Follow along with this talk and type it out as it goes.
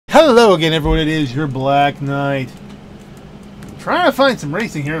Hello again, everyone. It is your Black Knight. Trying to find some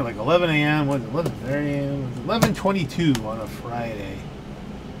racing here, like 11 a.m. Was it 11:30 a.m.? 11:22 on a Friday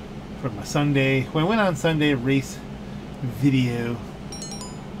for my Sunday. When I went on Sunday race video.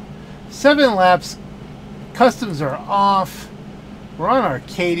 7 laps. Customs are off. We're on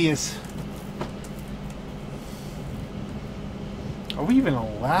Arcadius. Are we even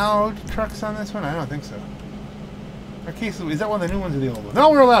allowed trucks on this one? I don't think so. Okay, so is that one of the new ones or the old one? No,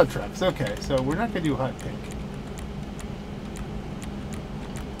 we're allowed trucks. Okay, so we're not going to do hot pink.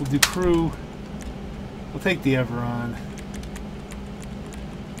 We'll do crew. We'll take the Everon.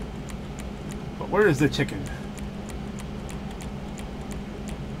 But where is the chicken?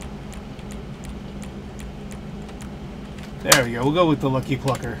 There we go. We'll go with the Lucky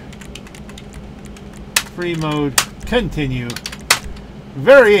Plucker. Free mode. Continue.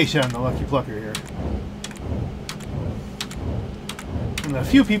 Variation on the Lucky Plucker here. And a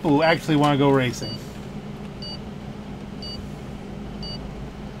few people who actually want to go racing.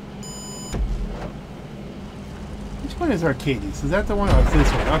 Which one is Arcadius? Is that the one? Oh, it's this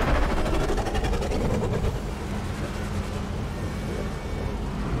one.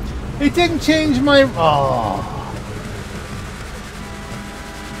 Okay. It didn't change my... Oh.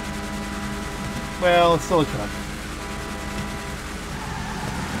 Well, it's still a truck.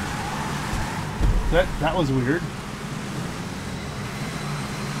 That was weird.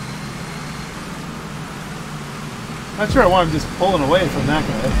 Not sure I want him just pulling away from that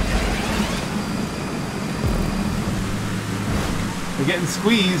guy. They're getting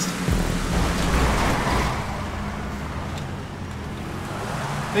squeezed.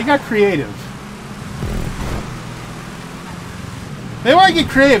 They got creative. They want to get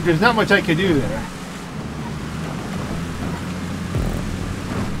creative. There's not much I could do there.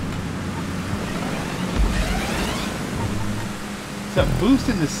 So boost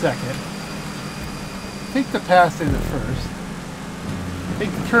into second. Take the pass into first.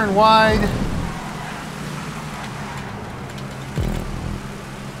 Take the turn wide.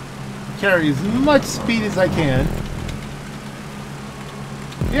 Carry as much speed as I can.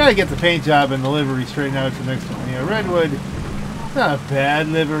 You gotta get the paint job and the livery straightened out for the next one. Yeah, Redwood, not a bad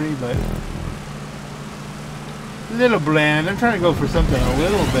livery, but a little bland. I'm trying to go for something a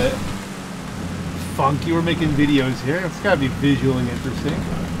little bit funky. We're making videos here. It's gotta be visually interesting.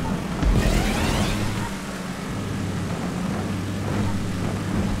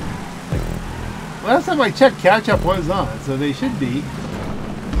 Last time I checked, catch-up was on, so they should be.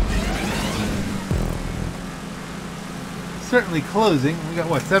 Certainly closing. We got,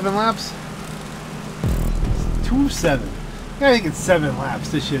 what, 7 laps? 2 of 7. Yeah, I think it's 7 laps.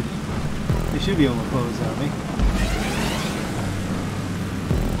 They should be able to close on me.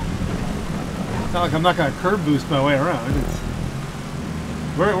 It's not like I'm not going to curb boost my way around.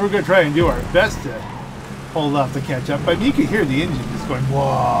 We're going to try and do our best to hold off the catch-up. I mean, you can hear the engine just going,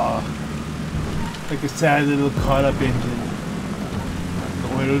 whoa. Like a sad little caught-up engine. The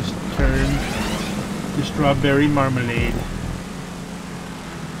oil's turned to strawberry marmalade.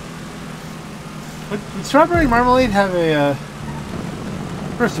 Would strawberry marmalade have a...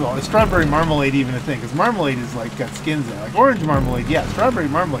 First of all, is strawberry marmalade even a thing? Because marmalade is like got skins in it. Like orange marmalade, yeah. Strawberry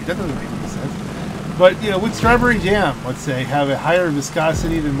marmalade, that doesn't make any sense. But, you know, would strawberry jam, let's say, have a higher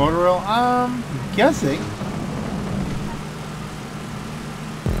viscosity than motor oil? I'm guessing.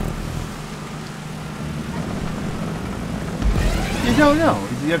 You don't know.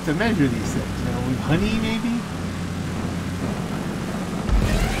 You have to measure these things. You know, with honey, maybe?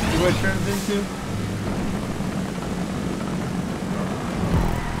 See what it turns into?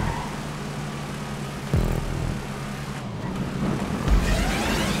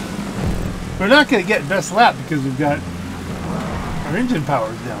 We're not going to get best lap because we've got our engine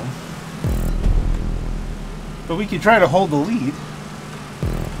powers down. But we can try to hold the lead.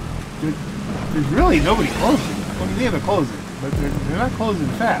 There's really nobody closing. Well, they have a closing. But they're not closing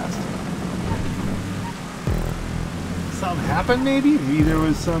fast. Something happened, maybe? Maybe there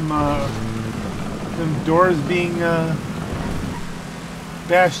was some doors being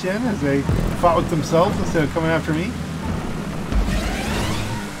bashed in as they fought with themselves instead of coming after me.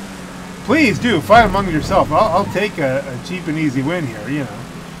 Please do, fight among yourself. I'll take a cheap and easy win here, you know.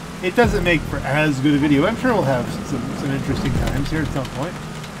 It doesn't make for as good a video. I'm sure we'll have some interesting times here at some point.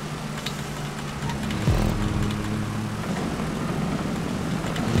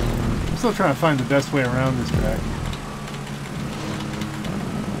 Still trying to find the best way around this track.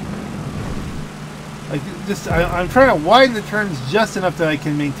 Like I'm trying to widen the turns just enough that I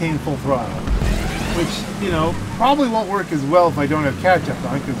can maintain full throttle, which, you know, probably won't work as well if I don't have catch-up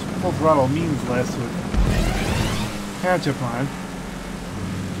on, because full throttle means less with catch-up on.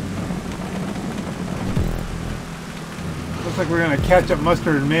 like we're gonna catch up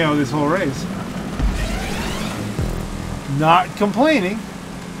mustard and mayo this whole race. Not complaining,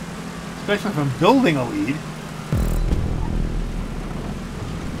 especially if I'm building a lead.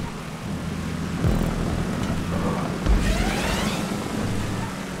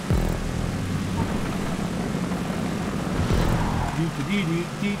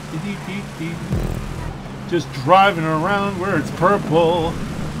 Just driving around where it's purple.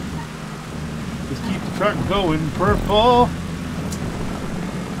 Just keep the truck going purple.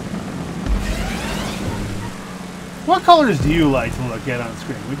 What colors do you like to look at on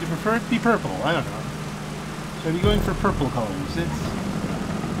screen? Would you prefer it to be purple? I don't know. Should I be going for purple colors?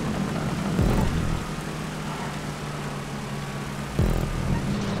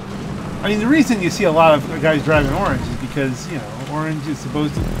 I mean, the reason you see a lot of guys driving orange is because, you know, orange is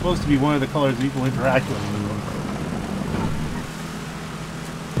supposed to be one of the colors people interact with.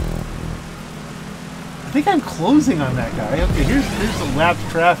 I think I'm closing on that guy. Okay, here's the lapped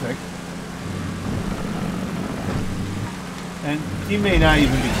traffic. And he may not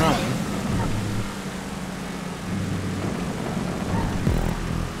even be trying.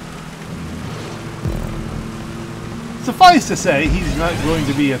 Suffice to say, he's not going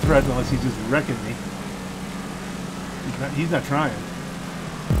to be a threat unless he's just wrecking me. He's not trying.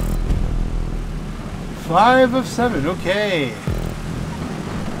 5 of 7, okay.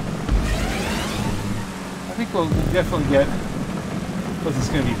 I think we'll definitely get, what's this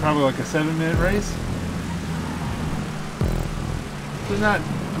going to be, probably like a 7-minute race? So not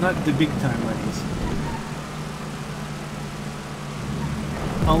the big time ladies.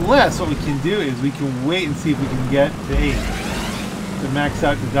 Unless what we can do is we can wait and see if we can get to 8 to max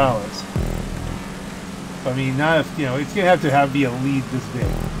out the dollars. I mean, not if, you know, it's going to have be a lead this big.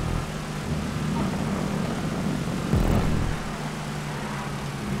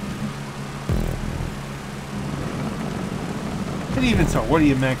 And even so, what are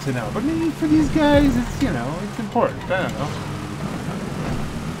you maxing out? But I mean, for these guys, it's, you know, it's important. I don't know.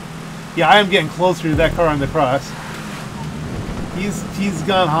 Yeah, I am getting closer to that car on the cross. He's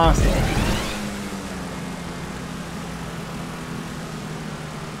gone hostile.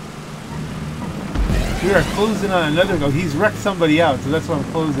 We are closing on another go. He's wrecked somebody out, so that's why I'm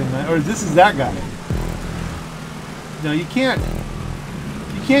closing. Or this is that guy. No, you can't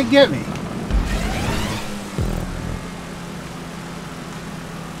get me.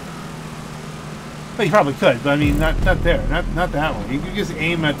 Well, you probably could, but I mean, not there, not that one. You can just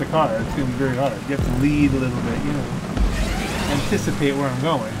aim at the car. It's going to be very hard. You have to lead a little bit, you know, anticipate where I'm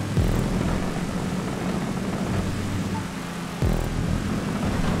going.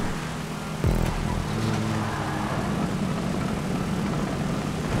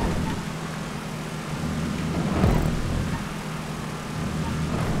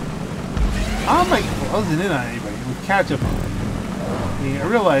 I'm like closing in on anybody with catch-up on it. I mean, I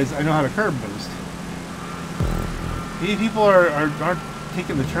realize I know how to curb boost. Maybe people aren't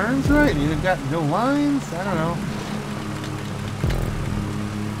taking the turns right, and they've got no lines. I don't know.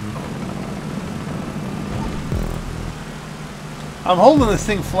 I'm holding this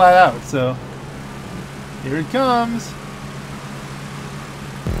thing flat out, so here it comes.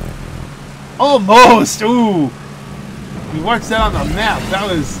 Almost! Ooh! You watch that on the map. That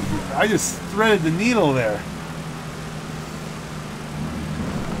was... I just threaded the needle there.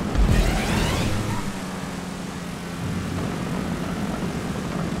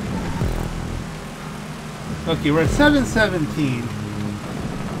 Okay, we're at 7:17.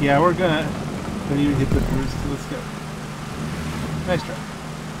 Yeah, we're gonna even hit the boost. Let's go. Nice try.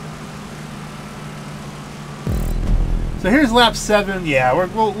 So here's lap 7. Yeah,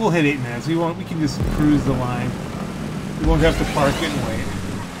 we'll hit 8 minutes. We can just cruise the line. We won't have to park it and wait.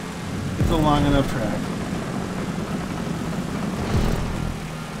 It's a long enough track.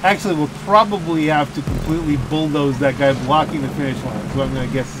 Actually, we'll probably have to completely bulldoze that guy blocking the finish line. That's what I'm gonna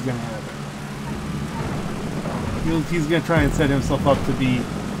guess is gonna happen. He's going to try and set himself up to be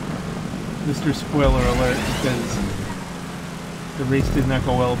Mr. Spoiler Alert because the race did not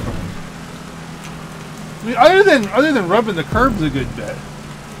go well for him. I mean, other than rubbing the curbs a good bit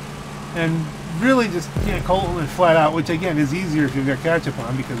and really just cold and flat out, which again is easier if you've got catch-up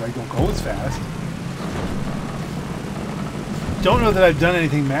on because I don't go as fast. Don't know that I've done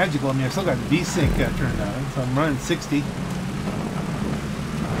anything magical. I mean, I've still got V-Sync turned on, so I'm running 60.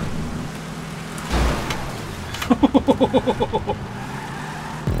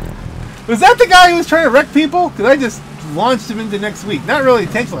 Was that the guy who was trying to wreck people? Because I just launched him into next week. Not really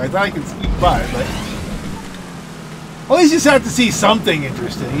intentionally. I thought I could squeak by, but at least you just have to see something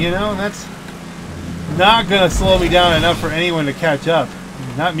interesting, you know? And that's not going to slow me down enough for anyone to catch up.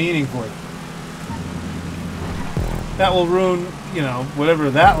 Not meaningfully. that will ruin, you know, whatever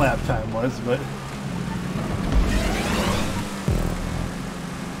that lap time was, but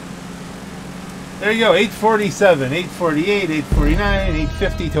there you go, 847, 848, 849,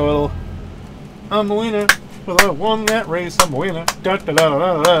 850 total. I'm the winner. Well, I won that race. I'm the winner. Da, da, da,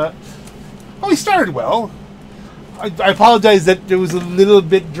 da, da. Well, we started well. I apologize that it was a little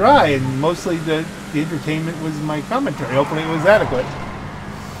bit dry, and mostly the entertainment was my commentary. Hopefully it was adequate.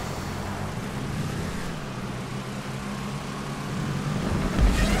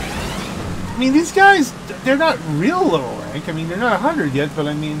 I mean, these guys, they're not real low rank. I mean, they're not 100 yet, but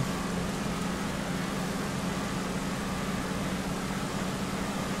I mean...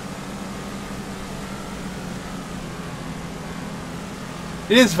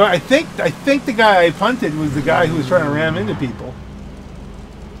 It is fun. I think the guy I punted was the guy who was trying to ram into people.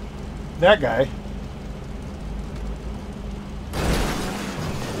 That guy.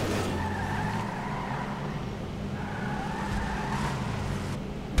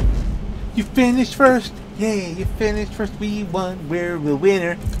 You finished first. Yeah, you finished first. We won. We're the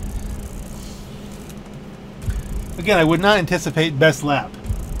winner. Again, I would not anticipate best lap.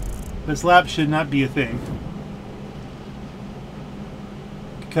 Best lap should not be a thing.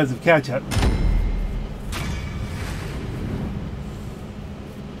 Because of catch-up.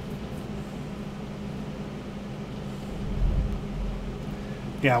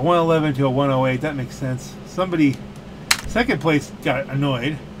 Yeah, 111 to a 108, that makes sense. Somebody, second place, got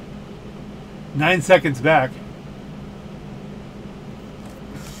annoyed. 9 seconds back.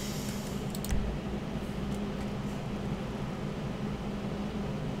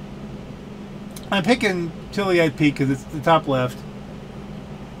 I'm picking Chili-Eyed Pete because it's the top left.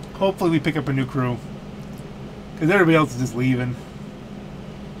 Hopefully we pick up a new crew. Because everybody else is just leaving.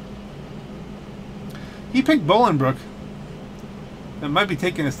 He picked Bolingbrook. That might be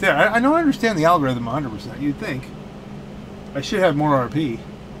taking us there. I don't understand the algorithm 100%. You'd think. I should have more RP.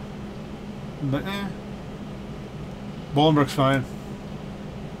 But Bolingbrook's fine.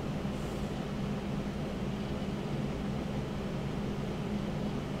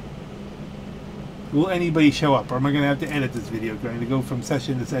 Will anybody show up? Or am I going to have to edit this video? Trying to go from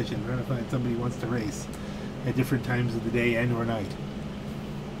session to session, trying to find somebody who wants to race at different times of the day and or night.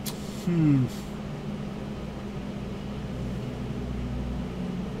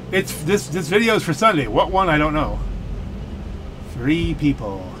 It's this video is for Sunday. What one? I don't know. 3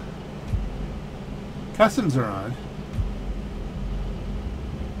 people. Customs are on.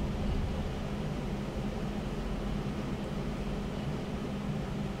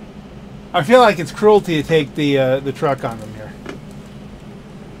 I feel like it's cruelty to take the truck on them here.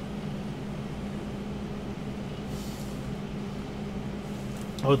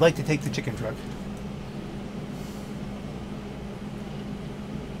 I would like to take the chicken truck.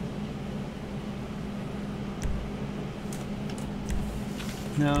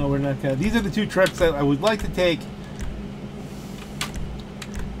 No, we're not gonna. These are the 2 trucks that I would like to take.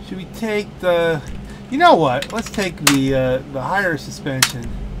 Should we take the? You know what? Let's take the higher suspension.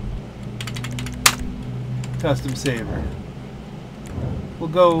 Custom Saver. We'll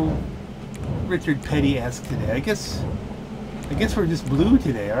go Richard Petty-esque today. I guess we're just blue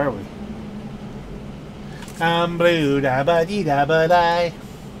today, are we? I'm blue, da ba dee da ba die.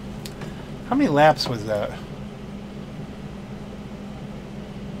 How many laps was that?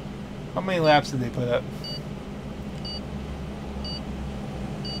 How many laps did they put up?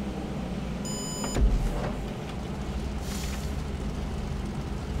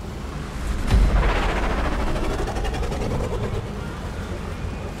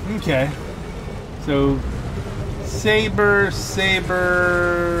 Okay, so Saber,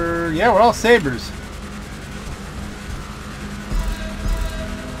 yeah, we're all Sabers.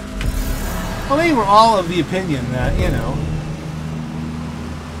 Well, they were all of the opinion that, you know,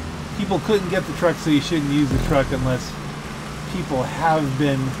 people couldn't get the truck, so you shouldn't use the truck unless people have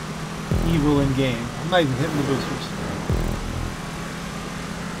been evil in game. I'm not even hitting the boosters.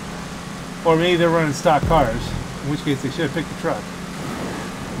 Or maybe they're running stock cars, in which case they should have picked the truck.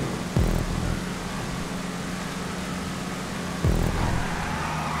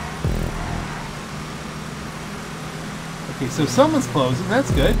 Okay, so someone's closing, that's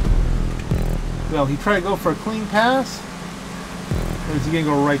good. Well, he tried to go for a clean pass, or is he going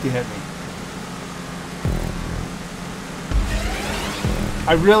to go right to hit me?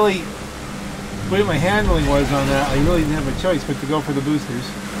 I really, the way my handling was on that, I really didn't have a choice but to go for the boosters.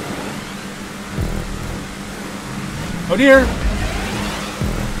 Oh dear!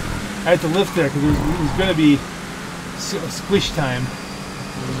 I had to lift there because it was going to be squish time.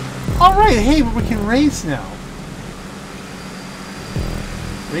 Alright, hey, but we can race now.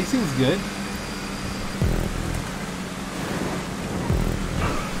 Racing's good.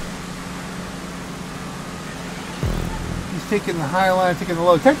 taking the high line, taking the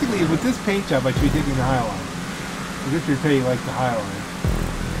low. Technically, with this paint job, I should be taking the high line. Richard Petty liked the high line.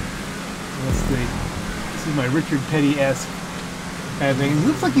 This is my Richard Petty-esque kind of thing. It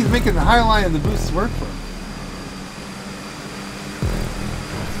looks like he's making the high line and the boosts work for him.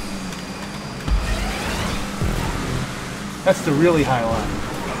 That's the really high line.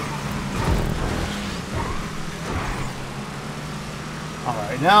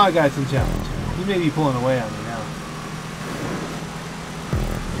 Alright, now I got some challenge. He may be pulling away on me now.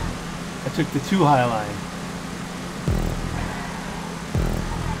 I took the too high line.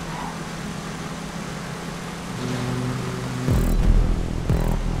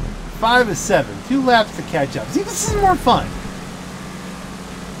 Five is 7. 2 laps to catch up. See, this is more fun.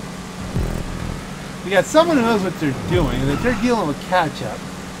 We got someone who knows what they're doing, and that they're dealing with catch up.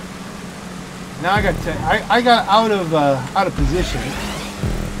 Now I got out of position.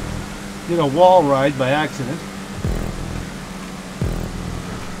 Did a wall ride by accident.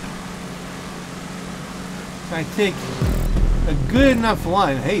 I take a good enough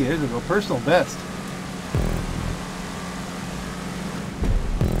line. Hey, there's a personal best.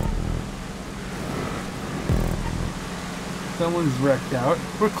 Someone's wrecked out.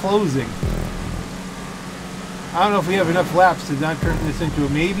 We're closing. I don't know if we have enough laps to not turn this into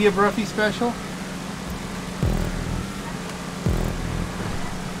maybe a Bruffy special.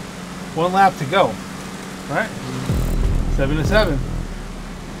 1 lap to go. All right. 7 to 7.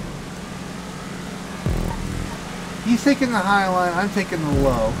 He's taking the high line. I'm taking the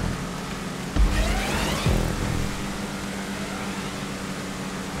low.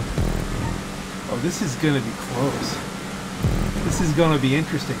 Oh, this is going to be close. This is going to be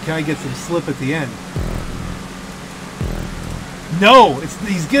interesting. Can I get some slip at the end? No!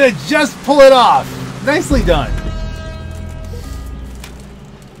 He's going to just pull it off. Nicely done.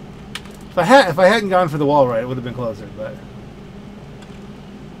 If I hadn't gone for the wall right, it would have been closer, but...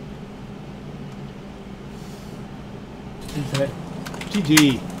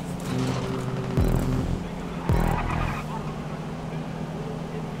 GG.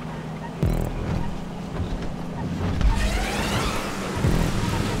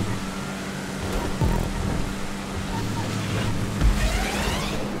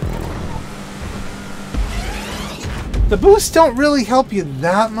 The boosts don't really help you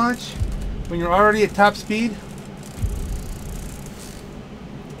that much when you're already at top speed.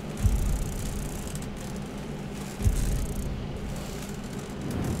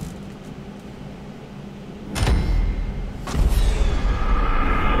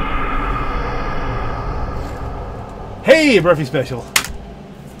 Hey, Bruffy special.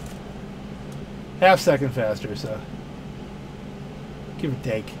 Half second faster, so give or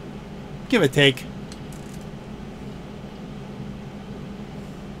take. Give or take.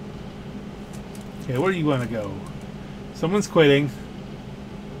 Okay, where do you want to go? Someone's quitting.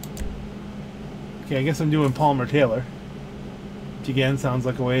 Okay, I guess I'm doing Palmer Taylor. Which again sounds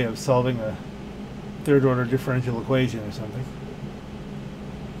like a way of solving a third order differential equation or something.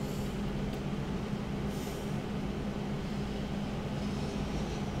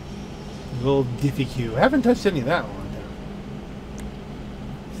 Little Diffie Q. I haven't touched any of that one.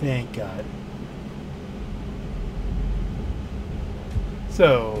 Thank God.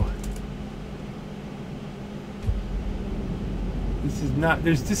 So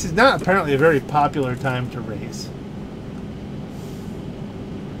this is not apparently a very popular time to race.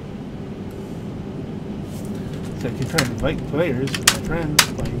 So I can try and invite players, my friends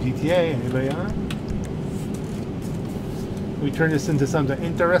playing GTA. Anybody on? Can we turn this into something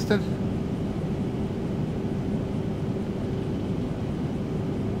interesting?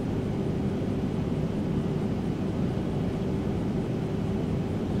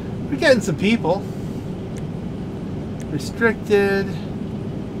 We're getting some people. Restricted.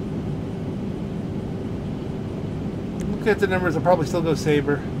 Look at the numbers. I'll probably still go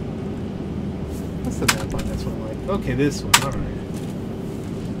Sabre. What's the map on this one like? Okay, this one. All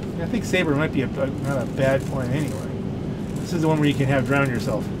right. I think Sabre might be not a bad plan anyway. This is the one where you can have drown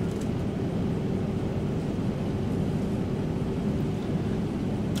yourself.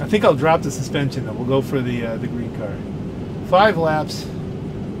 I think I'll drop the suspension though. We'll go for the green car. 5 laps.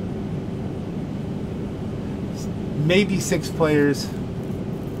 Maybe 6 players.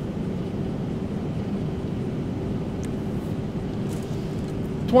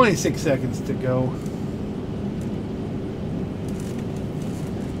 $26 seconds to go.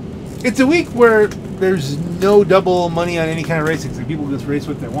 It's a week where there's no double money on any kind of racing, so people just race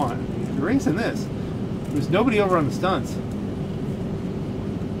what they want. If you're racing this, there's nobody over on the stunts.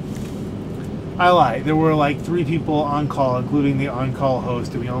 I lied. There were like 3 people on call, including the on-call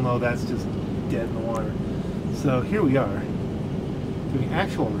host, and we all know that's just dead in the water. So here we are. Doing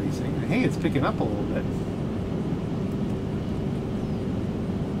actual racing. And hey, it's picking up a little bit.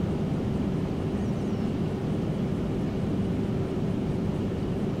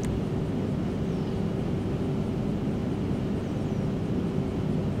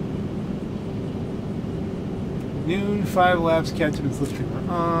 Noon, 5 laps, catch-up and slipstream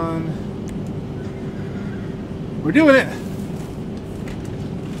are on. We're doing it!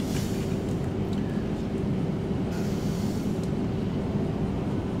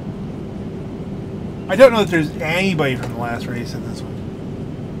 I don't know if there's anybody from the last race in this one.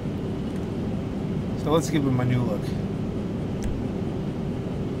 So let's give him a new look.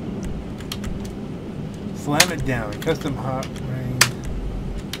 Slam it down. Custom Hotring.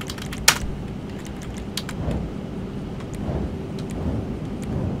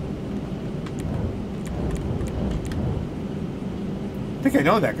 I think I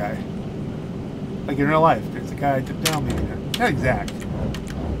know that guy. Like in real life. There's a guy I took down, maybe not exact.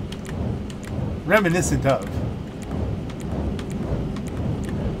 Reminiscent of.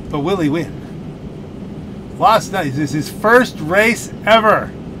 But will he win? Last night, this is his first race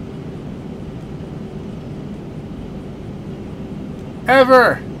ever.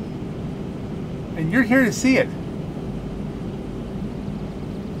 Ever. And you're here to see it.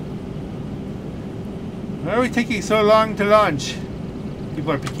 Why are we taking so long to launch?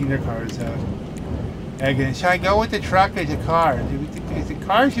 People are picking their cars out. Again, should I go with the truck or the car? The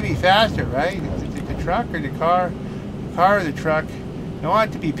car should be faster, right? The truck or the car? The car or the truck? I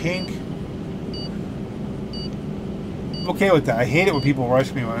want it to be pink. I'm okay with that. I hate it when people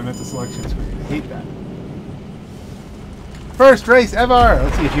rush me when I'm at the selection screen. I hate that. First race ever!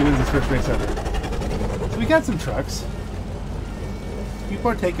 Let's see if he wins his first race ever. So we got some trucks. People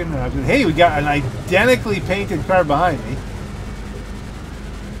are taking their options. Hey, we got an identically painted car behind me.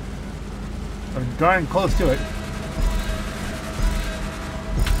 Or darn close to it.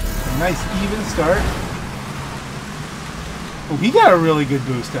 A nice even start. Oh, he got a really good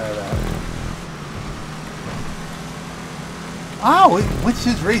boost out of that. Oh, which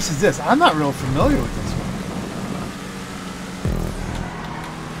his race is this? I'm not real familiar with this one.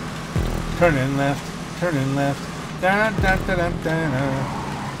 Turn in left. Turn in left. Da, da, da, da, da, da.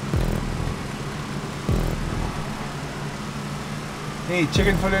 Hey,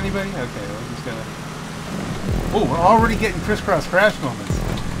 chicken foot anybody? Okay, we're just gonna... Oh, we're already getting crisscross crash moments.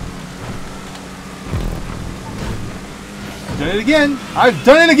 I've done it again! I've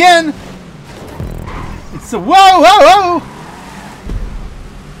done it again! It's a whoa, whoa, whoa!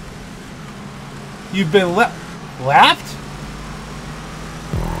 You've been lapped?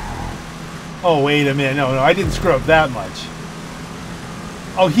 Oh, wait a minute. No, I didn't screw up that much.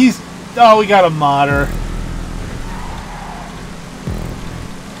 Oh, oh, we got a modder.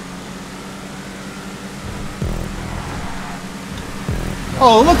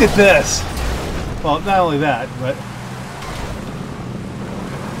 Oh, look at this! Well, not only that, but...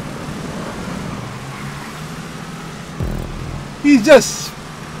 He's just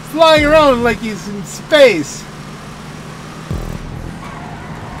flying around like he's in space.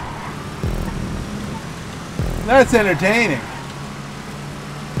 That's entertaining.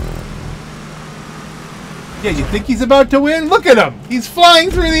 Yeah, you think he's about to win? Look at him! He's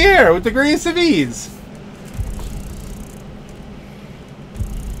flying through the air with the grace of ease.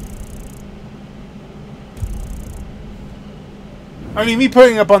 I mean, me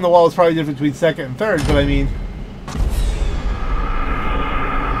putting up on the wall is probably different between second and third, but I mean...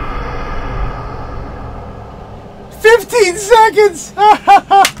 "15 seconds!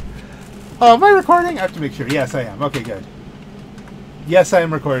 Oh, am I recording? I have to make sure. Yes, I am. Okay, good. Yes, I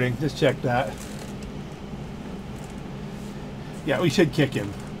am recording. Just check that. Yeah, we should kick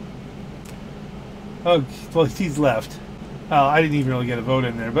him. Oh, well, he's left. Oh, I didn't even really get a vote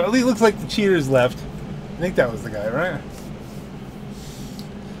in there, but at least it looks like the cheaters left. I think that was the guy, right?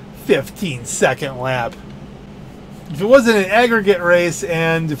 15-second lap. If it wasn't an aggregate race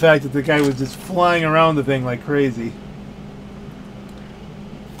and the fact that the guy was just flying around the thing like crazy,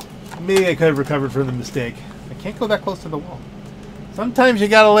 maybe I could have recovered from the mistake. I can't go that close to the wall. Sometimes you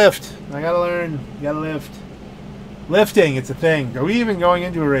gotta lift. I gotta learn. You gotta lift. Lifting, it's a thing. Are we even going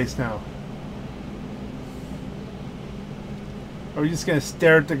into a race now? Or are we just gonna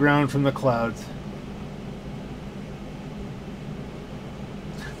stare at the ground from the clouds?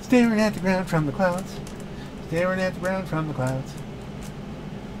 Staring at the ground from the clouds. Staring at the ground from the clouds.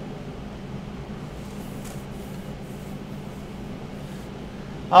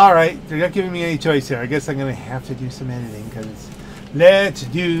 Alright, they're not giving me any choice here. I guess I'm going to have to do some editing because let's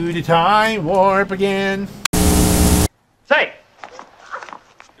do the time warp again. Say,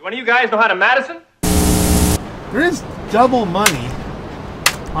 do one of you guys know how to Madison? There is double money.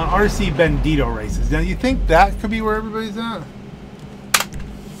 on RC Bandito races. Now, you think that could be where everybody's at?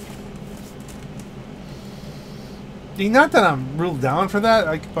 Not that I'm real down for that.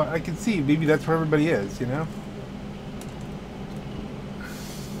 I can see maybe that's where everybody is, you know?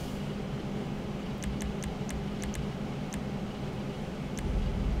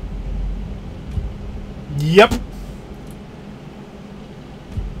 Yep.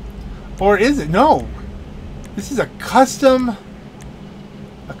 Or is it? No. This is a custom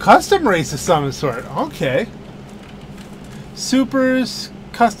race of some sort. Okay. Supers,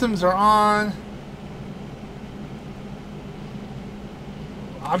 customs are on.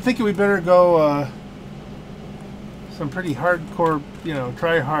 I'm thinking we better go some pretty hardcore, you know,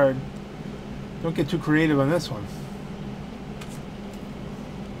 try hard. Don't get too creative on this one.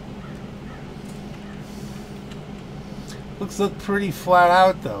 Look pretty flat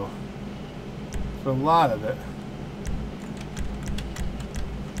out though, for a lot of it.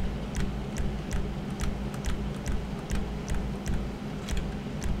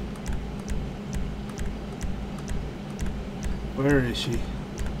 Where is she?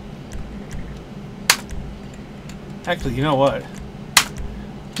 Actually, you know what?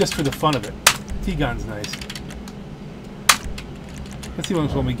 Just for the fun of it, T-Gun's nice. Let's see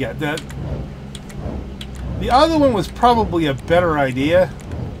which one we get. That the other one was probably a better idea.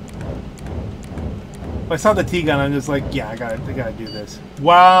 If I saw the T-Gun, I'm just like, yeah, I gotta do this.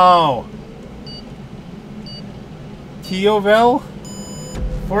 Wow. Tiovel,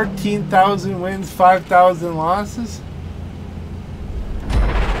 14,000 wins, 5,000 losses.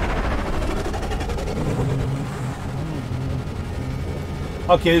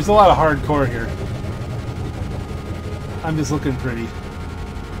 Okay, there's a lot of hardcore here. I'm just looking pretty.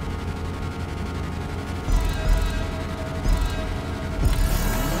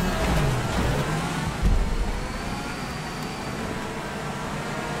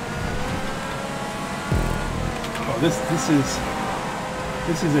 Oh,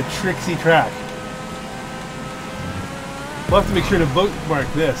 this is a tricksy track. We'll have to make sure to bookmark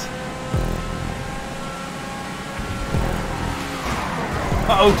this.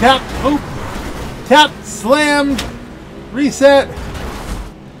 Uh-oh, tapped. Oh, tapped, slammed, reset.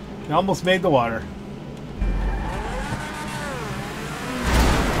 I almost made the water.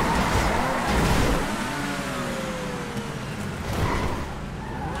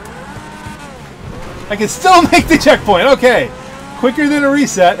 I can still make the checkpoint. Okay, quicker than a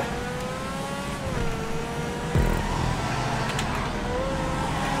reset.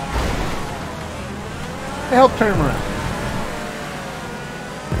 I helped turn him around.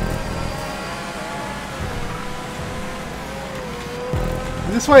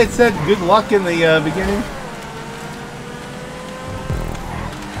 Is this why it said good luck in the beginning?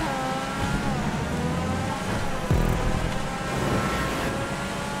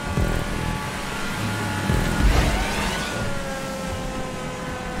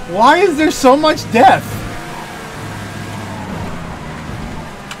 Why is there so much death?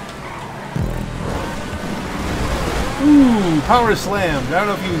 Ooh, power slammed. I don't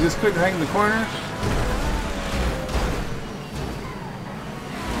know if he was just couldn't hang in the corner.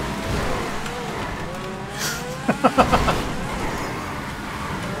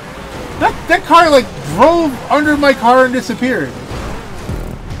 That car like drove under my car and disappeared.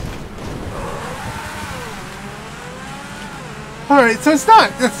 Alright, so it's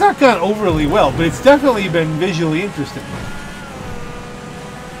not gone overly well, but it's definitely been visually interesting.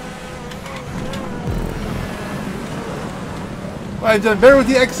 Well, I've done better with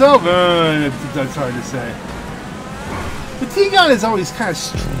the XL, that's hard to say. The T-Gun is always kind of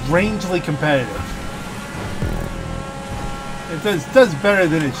strangely competitive. It does better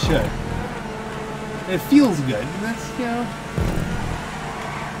than it should. It feels good, and that's, you know.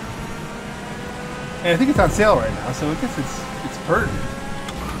 And I think it's on sale right now, so I guess it's pertinent.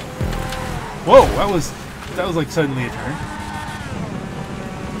 Whoa, that was like suddenly a turn.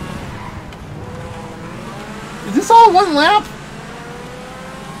 Is this all one lap?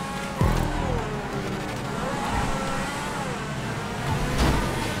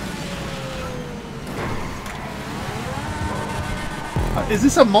 Is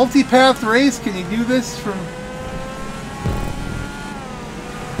this a multi-path race? Can you do this from...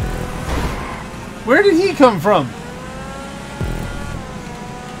 Where did he come from?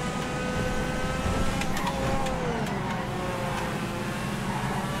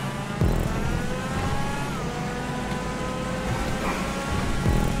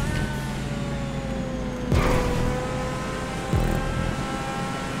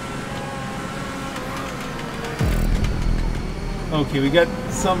 Okay, we got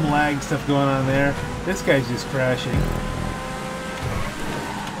some lag stuff going on there. This guy's just crashing.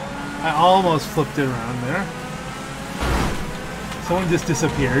 I almost flipped it around there. Someone just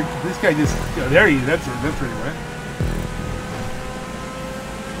disappeared. This guy just... Oh, there he is. That's where he went.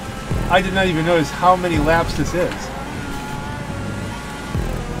 I did not even notice how many laps this is.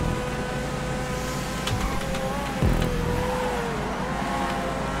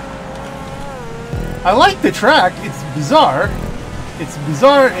 I like the track. It's bizarre. It's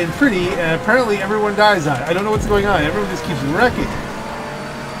bizarre and pretty, and apparently everyone dies on it. I don't know what's going on. Everyone just keeps wrecking.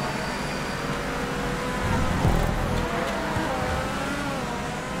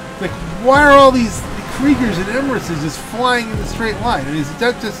 Like, why are all these Kriegers and Emirates just flying in a straight line? I mean, is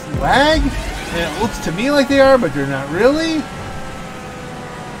that just lag? And it looks to me like they are, but they're not really.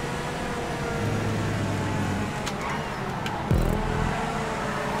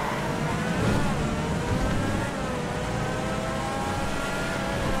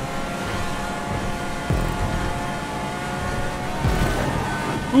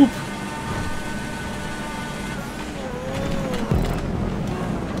 Oop.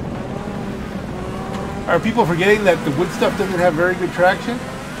 Are people forgetting that the wood stuff doesn't have very good traction?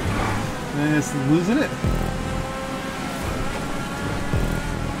 And it's losing it?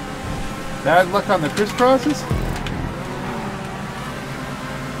 Bad luck on the crisscrosses?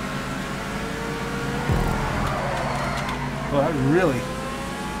 Well, that really...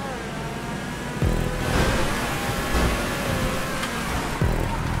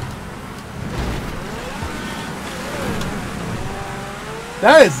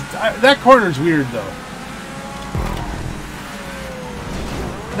 That corner's weird though.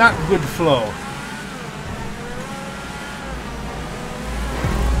 Not good flow.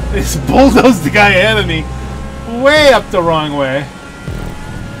 It's bulldozed the guy ahead of me way up the wrong way.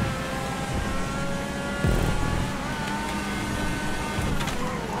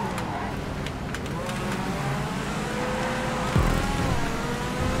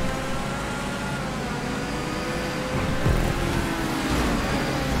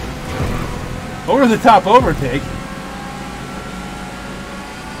 Over the top overtake.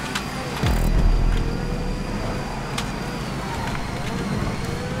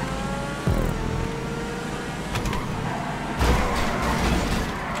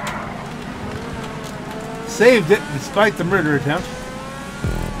 Saved it despite the murder attempt.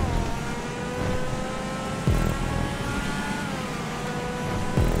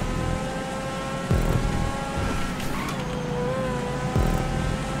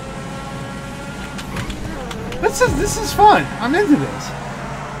 This is fun. I'm into this.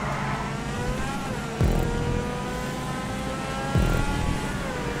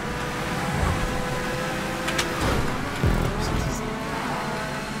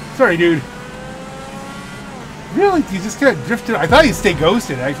 Sorry, dude. Really? You just kind of drifted? I thought he'd stay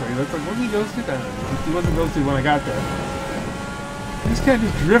ghosted, actually. That's like, wasn't he ghosted? I don't know. He wasn't ghosted when I got there. He was kind of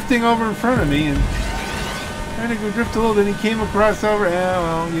just drifting over in front of me and trying to go drift a little. Then he came across over. Yeah,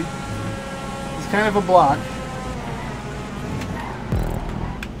 well, he's kind of a block.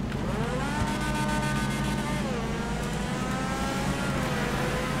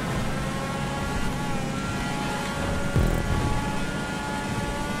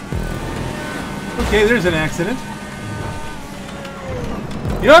 Okay, there's an accident.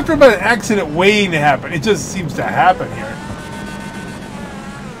 You don't have to worry about an accident waiting to happen. It just seems to happen here.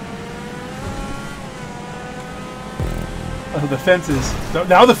 Oh, the fence is...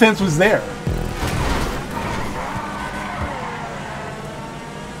 Now the fence was there.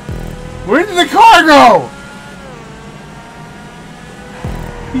 Where did the car go?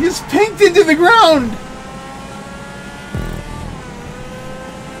 He just pinked into the ground.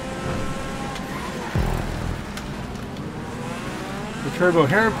 Turbo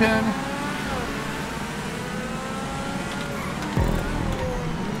hairpin.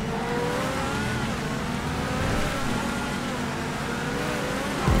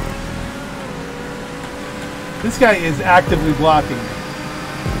 This guy is actively blocking me.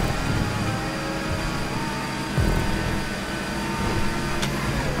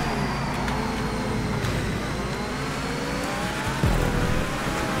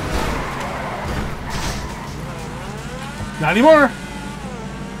 Not anymore.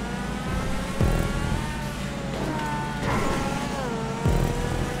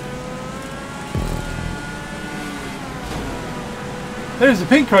 There's a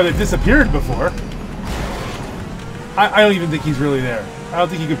pink car that disappeared before. I don't even think he's really there. I don't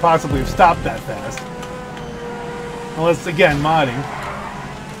think he could possibly have stopped that fast. Unless, again, modding.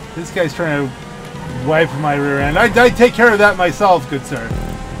 This guy's trying to wipe my rear end. I'd take care of that myself, good sir.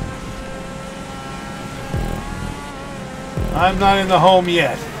 I'm not in the home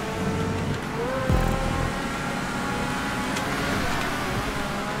yet.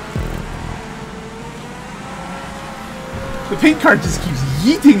 The paint card just keeps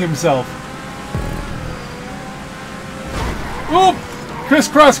yeeting himself. Oop!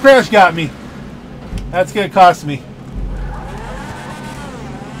 Crisscross crash got me. That's gonna cost me.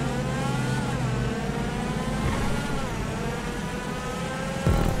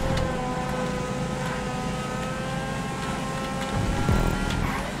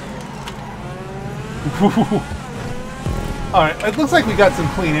 Alright, it looks like we got some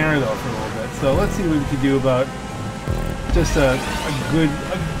clean air though for a little bit, so let's see what we can do about just a good,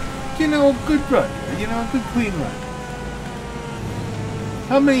 good run, a good clean run.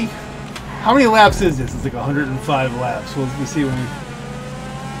 How many laps is this? It's like 105 laps. We'll see when we...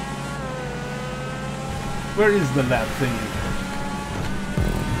 Where is the lap thingy?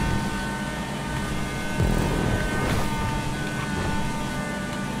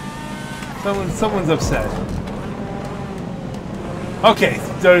 Someone's upset. Okay,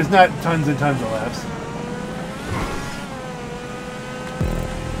 there's not tons and tons of laps.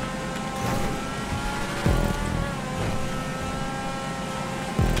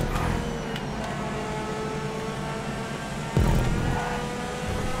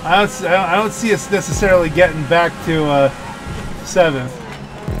 I don't see us necessarily getting back to 7th.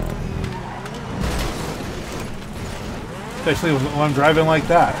 Especially when I'm driving like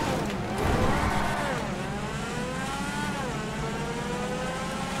that.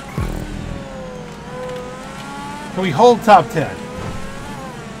 Can we hold top 10?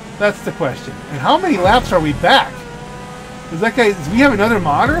 That's the question. And how many laps are we back? Is that guy... Does we have another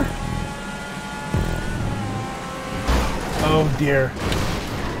modder? Oh dear.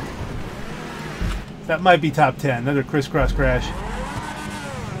 That might be top 10. Another crisscross crash.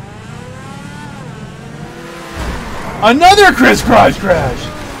 Another crisscross crash!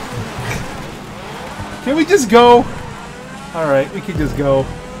 Can we just go? Alright, we can just go.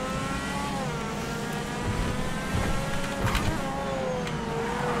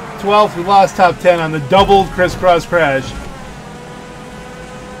 '12th, we lost top 10 on the double crisscross crash.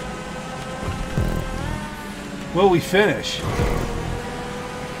 Will we finish?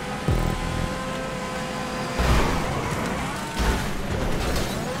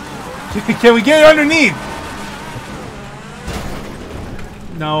 Can we get underneath?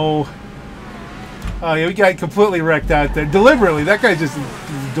 No. Oh yeah, we got completely wrecked out there. Deliberately. That guy just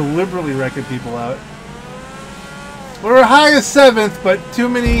deliberately wrecking people out. We're high as 7th, but too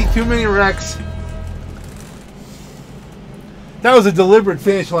many wrecks. That was a deliberate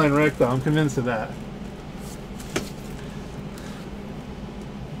finish line wreck, though. I'm convinced of that.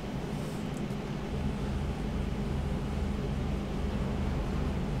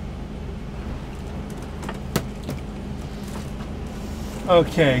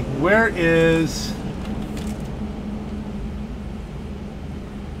 Okay, where is...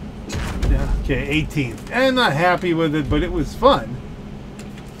 Okay, 18th. And not happy with it, but it was fun.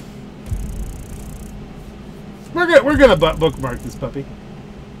 We're gonna bookmark this puppy.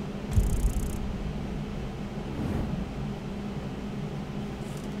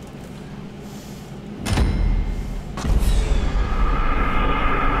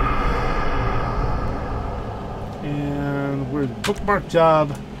 And where's the bookmark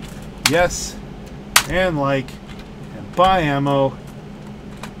job? Yes, and like, and buy ammo.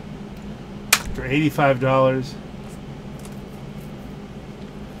 For $85.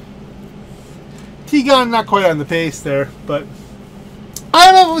 T-gun not quite on the pace there, but I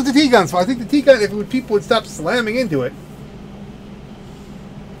don't know if it was the T-gun's fault. I think the T-gun, if people would stop slamming into it.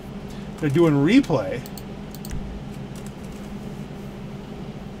 They're doing replay.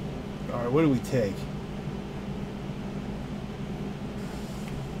 Alright, what do we take?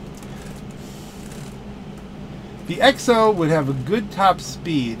 The XO would have a good top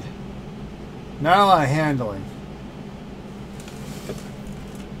speed. Not a lot of handling.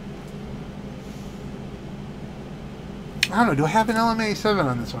 I don't know. Do I have an LMA7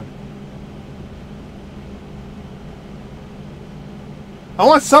 on this one? I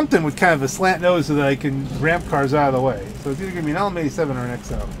want something with kind of a slant nose so that I can ramp cars out of the way. So it's either going to be an LMA7 or an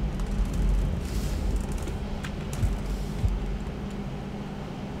XO.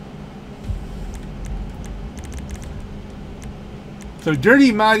 So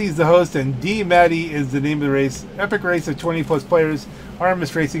DirtyMati is the host and dMati is the name of the race. Epic race of 20 plus players.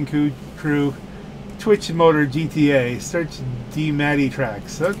 Artemis Racing Crew. Twitch Motor GTA. Search dMati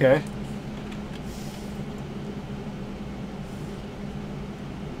tracks. Okay.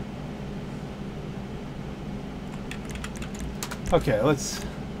 Okay, let's...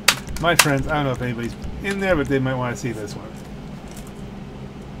 My friends, I don't know if anybody's in there, but they might want to see this one.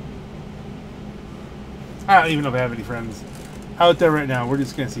 I don't even know if I have any friends out there right now. We're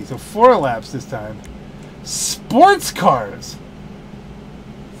just going to see. So 4 laps this time. Sports cars.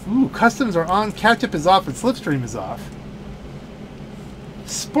 Ooh, customs are on, catch-up is off, and slipstream is off.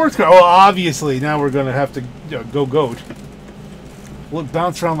 Sports car. Oh, obviously, now we're going to have to go goat. Look,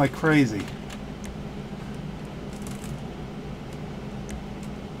 bounce around like crazy.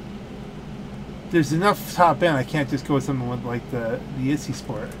 There's enough top end. I can't just go with something with like the Issy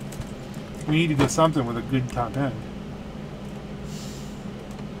Sport. We need to go something with a good top end.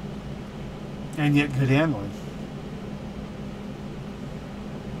 And yet good handling.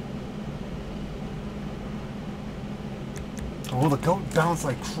 Oh, the goat bounced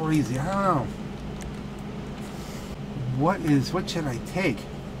like crazy. I don't know. What should I take?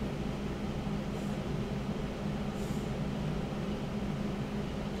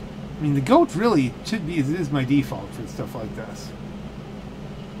 I mean, the goat really should be, it is my default for stuff like this.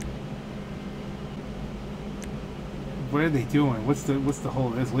 What are they doing? What's the whole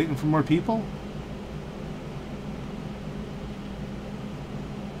of this? Waiting for more people?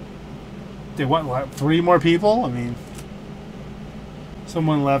 They want what, 3 more people? I mean,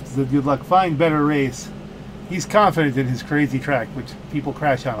 someone left. Said, good luck. Find better race. He's confident in his crazy track, which people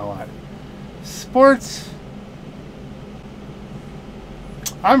crash on a lot. Sports.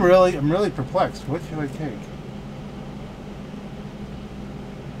 I'm really perplexed. What should I take?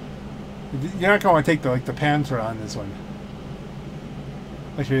 You're not going to take the Panzer on this one.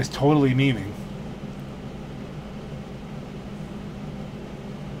 Like you're just totally memeing.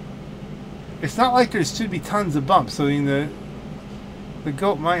 It's not like there should be tons of bumps. So I mean the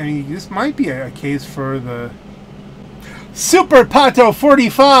goat might. I mean this might be a case for the Super Pato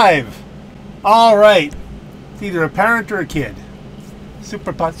 45. All right, it's either a parent or a kid.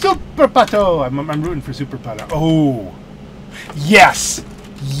 Super Pato. I'm rooting for Super Pato. Oh, yes.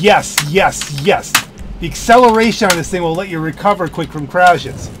 Yes, yes, yes. The acceleration on this thing will let you recover quick from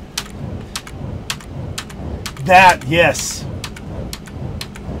crashes. That, yes.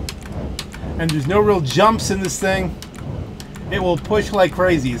 And there's no real jumps in this thing. It will push like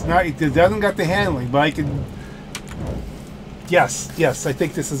crazy. It's not. It doesn't got the handling, but I can. Yes, yes. I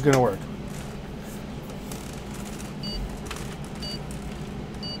think this is going to work.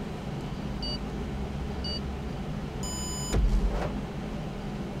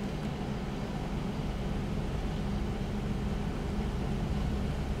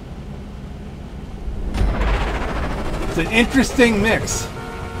 It's an interesting mix.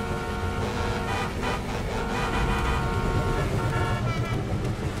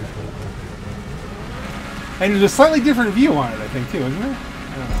 And there's a slightly different view on it, I think, too, isn't there?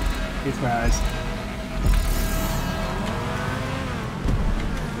 I don't know. It's my eyes.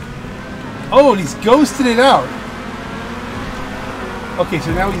 Oh, and he's ghosted it out. Okay,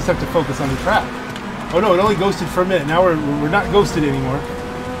 so now we just have to focus on the track. Oh no, it only ghosted for a minute. Now we're not ghosted anymore.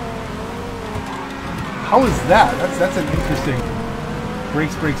 How is that? That's an interesting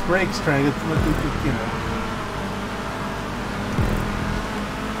brakes, brakes, brakes. Trying to get, you know.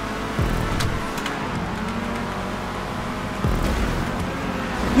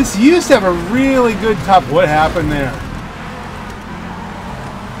 This used to have a really good top. What happened there?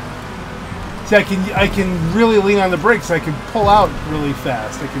 See, I can really lean on the brakes. I can pull out really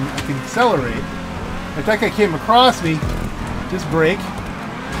fast. I can accelerate. If that guy came across me, just brake.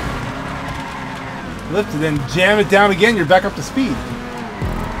 Lift it, then jam it down again, you're back up to speed.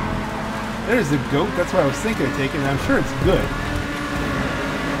 There's the goat. That's what I was thinking of taking, and I'm sure it's good.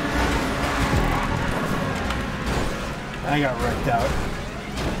 I got wrecked out.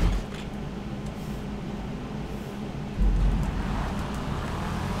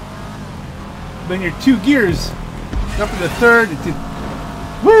 Then your 2 gears, up to the third, it did.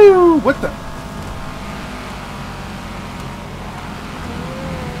 Woo! What the?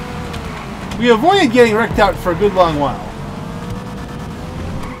 We avoided getting wrecked out for a good long while.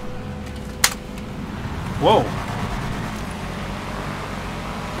 Whoa.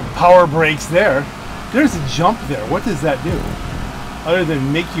 Power brakes there. There's a jump there. What does that do? Other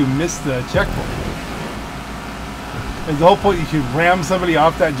than make you miss the checkpoint. Is the whole point you should ram somebody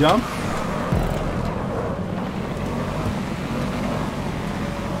off that jump?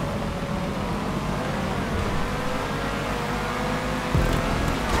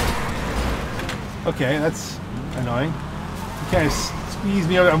 Okay, that's annoying. You kind of squeeze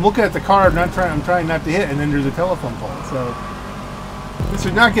me over. I'm looking at the car. I'm trying not to hit, and then there's a telephone pole. So this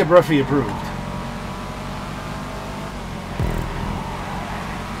would not get Bruffy approved.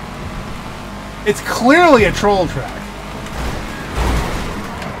 It's clearly a troll track.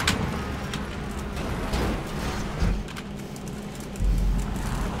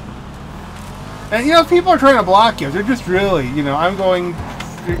 And you know, people are trying to block you. They're just really, you know,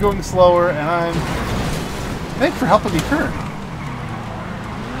 you're going slower, and I'm Thanks for helping me turn.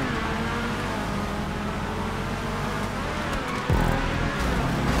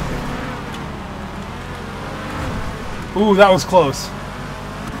 Ooh, that was close.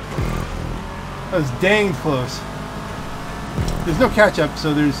 That was dang close. There's no catch-up,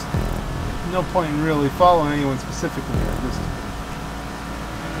 so there's no point in really following anyone specifically.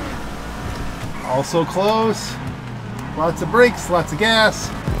 Also close. Lots of brakes, lots of gas,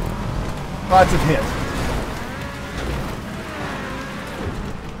 lots of hit.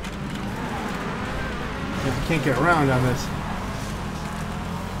 If you can't get around on this.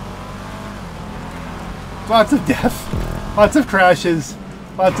 Lots of death, lots of crashes,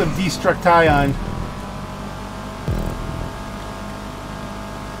 lots of destruction.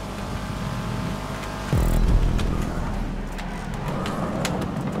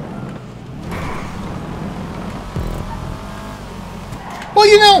 Well,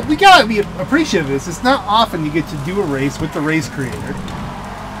 you know, we gotta be appreciative of this. It's not often you get to do a race with the race creator.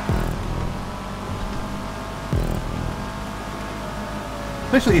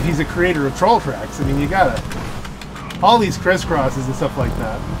 Especially if he's a creator of troll tracks. I mean, you gotta... all these crisscrosses and stuff like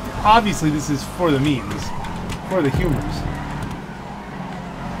that. Obviously, this is for the memes. For the humors.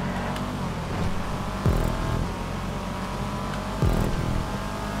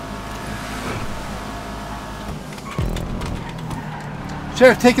 Should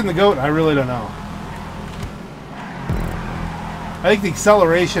I have taken the goat? I really don't know. I think the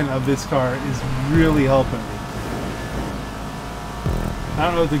acceleration of this car is really helping me. I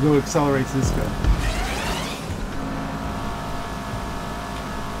don't know if the goat accelerates this good.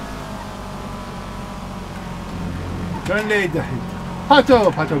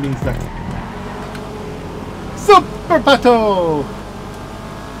 Pato! Pato means duck. Super Pato!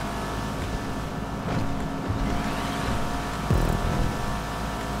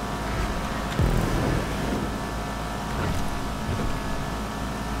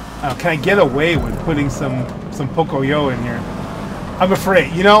 Oh, can I get away with putting some Pocoyo in here? I'm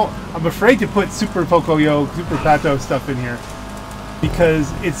afraid. You know, I'm afraid to put Super Pocoyo, Super Pato stuff in here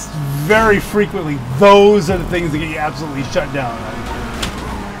because it's very frequently those are the things that get you absolutely shut down.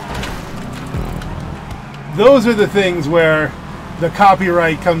 Those are the things where the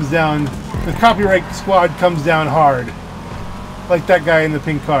copyright comes down. The copyright squad comes down hard, like that guy in the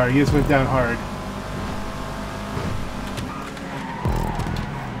pink car. He just went down hard.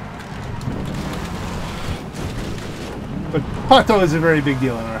 But Pato is a very big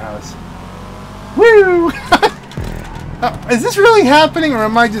deal in our house. Woo! Is this really happening, or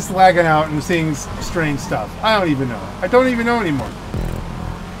am I just lagging out and seeing strange stuff? I don't even know. I don't even know anymore.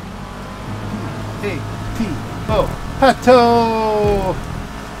 A-T-O. Pato!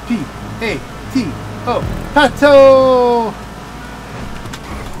 P-A-T-O. Pato!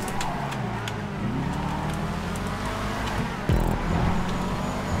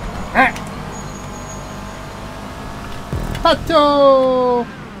 Ah! Pato!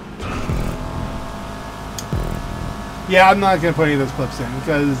 Yeah, I'm not going to put any of those clips in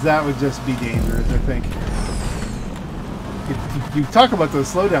because that would just be dangerous, I think. You talk about those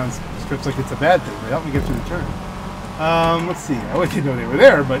slowdown strips like it's a bad thing, but help me get through the turn. Let's see. I didn't know they were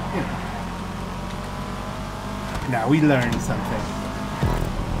there, but, you know. Now we learned something.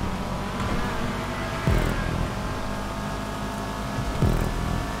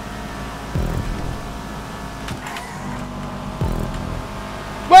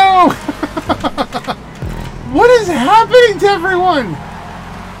 Whoa! What is happening to everyone?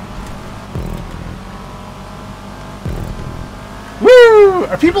 Woo!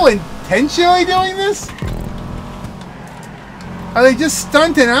 Are people intentionally doing this? Are they just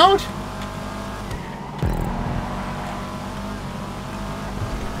stunting out?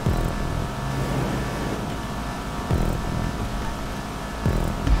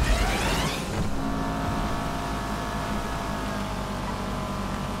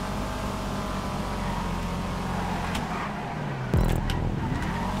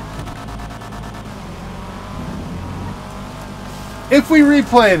 If we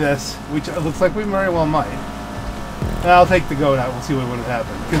replay this, which it looks like we very well might, I'll take the goat out. We'll see what would have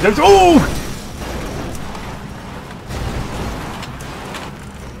happened. Because there's... Oh!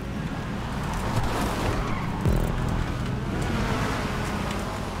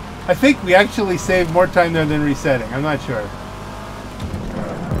 I think we actually saved more time there than resetting. I'm not sure.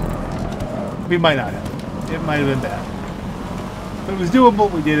 We might not have. It might have been bad. But it was doable.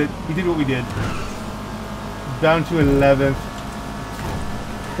 We did it. We did what we did. Down to 11th.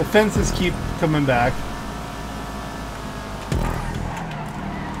 The fences keep coming back.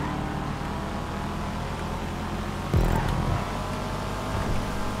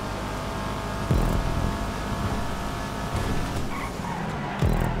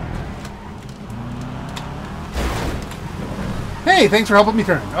 Hey, thanks for helping me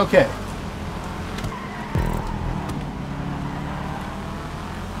turn. Okay.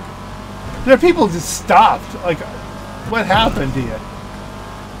 There are people just stopped. Like, what happened to you?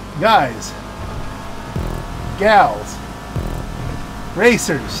 Guys. Gals.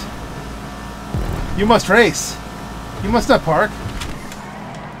 Racers. You must race. You must not park.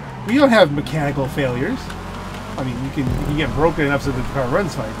 We don't have mechanical failures. I mean, you can get broken enough so that the car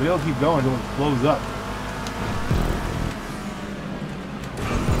runs fine, but it'll keep going until it blows up.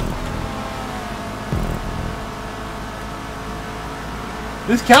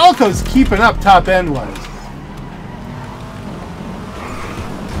 This Calico's keeping up top end wise.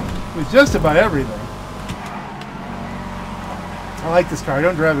 With just about everything. I like this car. I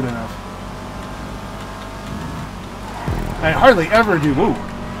don't drive it enough. I hardly ever do. Whoa!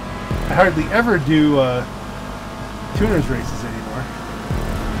 I hardly ever do tuners races anymore.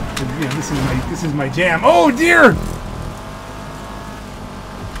 And, you know, this is my jam. Oh dear!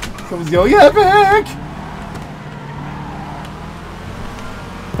 Someone's going, yeah, back!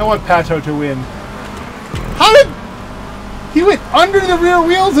 I want Pato to win. How did he went under the rear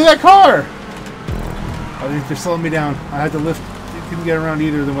wheels of that car? Oh, they're slowing me down. I had to lift. I couldn't get around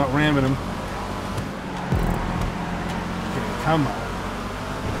either of them without ramming them. Okay, come on.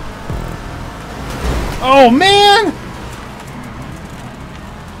 Oh man!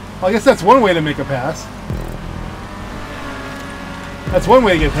 Well, I guess that's one way to make a pass. That's one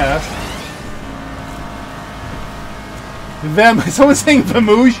way to get past. Someone's saying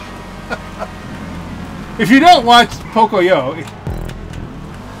Vamoosh. If you don't watch Pocoyo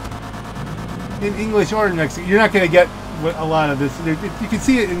in English or in Mexican, you're not going to get a lot of this. You can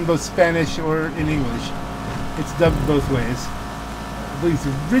see it in both Spanish or in English. It's dubbed both ways. I believe it's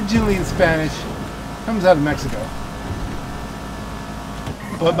originally in Spanish. Comes out of Mexico.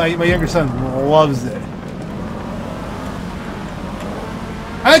 But my younger son loves it.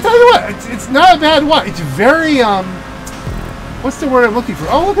 I tell you what, it's not a bad one. It's very, what's the word I'm looking for?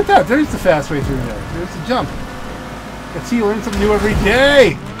 Oh, look at that. There's the fast way through there. There's the jump. I see you learn something new every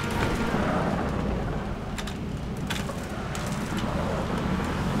day.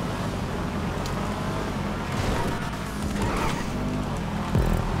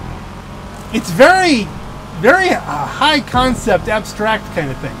 It's very, very high concept, abstract kind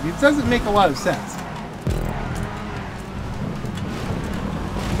of thing. It doesn't make a lot of sense.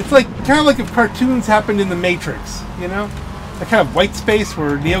 It's like kind of like if cartoons happened in the Matrix, you know? That kind of white space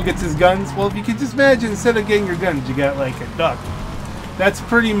where Neo gets his guns. Well, if you could just imagine, instead of getting your guns, you got like a duck. That's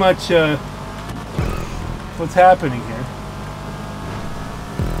pretty much what's happening here.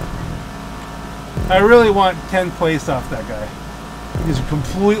 I really want 10th place off that guy. He just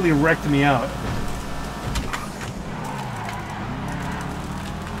completely wrecked me out.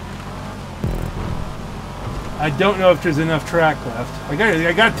 I don't know if there's enough track left. I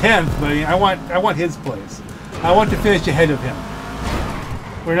got 10th, but I want his place. I want to finish ahead of him.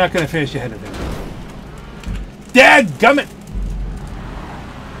 We're not going to finish ahead of him. Dadgummit!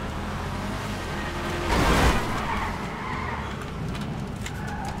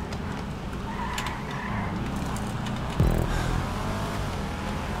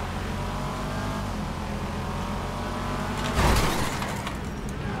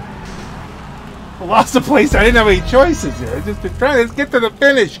 I lost the place. I didn't have any choices here. I just been trying to get to the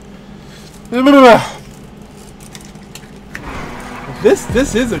finish.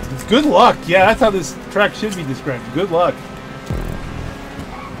 This is it's good luck. Yeah, that's how this track should be described. Good luck.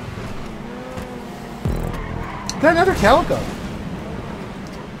 Is that another Calico?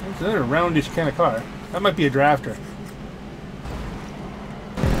 That's another roundish kind of car. That might be a drafter.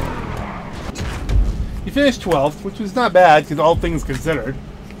 You finished 12th, which was not bad, because all things considered.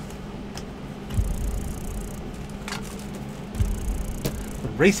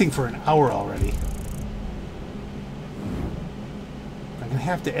 We're racing for an hour already. I'm going to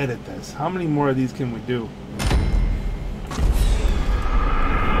have to edit this. How many more of these can we do?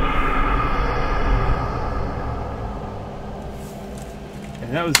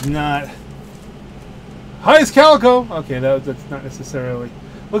 And that was not... Highest Calico! Okay, that's not necessarily...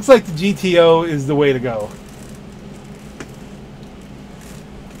 Looks like the GTO is the way to go.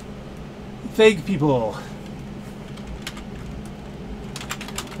 Fake people.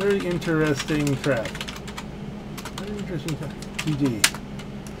 Very interesting track. Very interesting track. GG.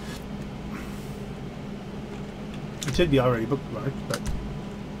 It should be already bookmarked, but...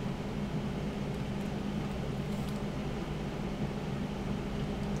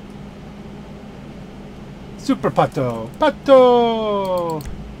 Super Pato! Pato!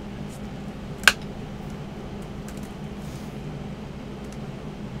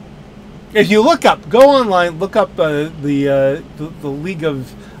 If you look up, go online, look up the League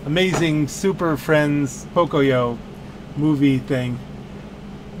of Amazing Super Friends Pocoyo movie thing.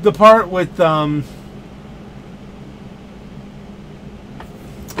 The part with oh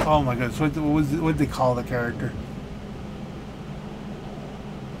my goodness, what did they call the character?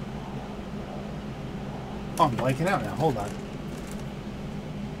 Oh, I'm blanking out now. Hold on.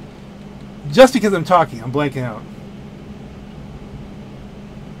 Just because I'm talking, I'm blanking out.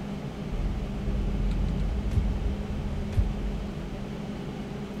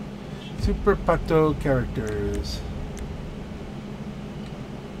 Super Pato characters.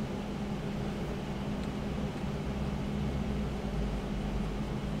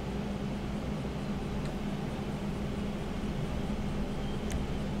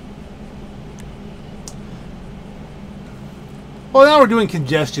 Well, now we're doing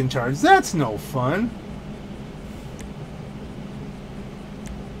congestion charge. That's no fun.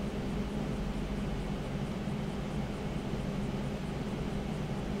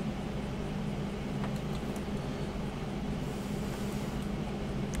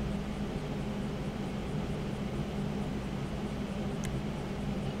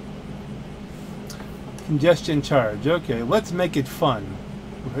 Congestion charge. Okay, let's make it fun.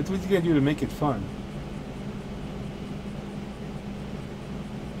 What are you gonna do to make it fun?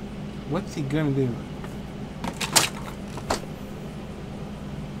 What's he gonna do?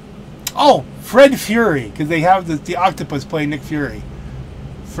 Oh, Fred Fury, because they have the octopus play Nick Fury.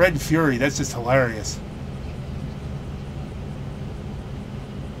 Fred Fury, that's just hilarious.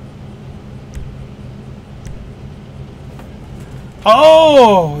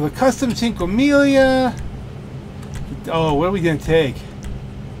 Oh, the custom Cinco Miglia. Oh, what are we gonna take?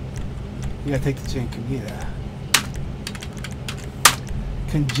 We gotta take the Cinco Miglia.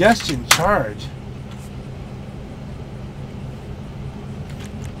 Congestion charge.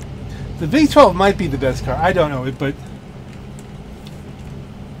 The V12 might be the best car. I don't know it, but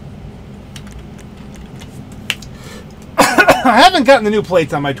I haven't gotten the new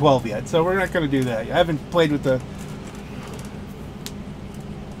plates on my 12 yet, so we're not going to do that. I haven't played with the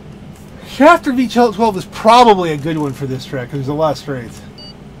Shafter V12 is probably a good one for this track because there's a lot of straights.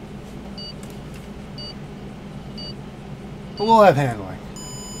 But we'll have handling.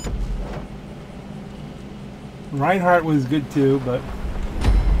 Reinhardt was good too, but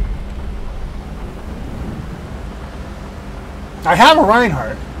I have a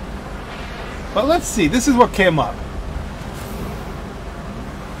Reinhardt. But let's see, this is what came up.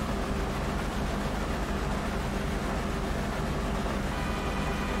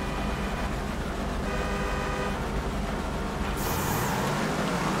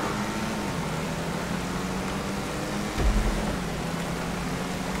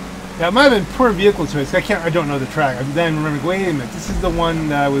 Yeah, it might have been poor vehicle choice. I don't know the track. I then remember, wait a minute, this is the one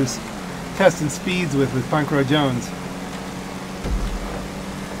that I was testing speeds with Punk Road Jones.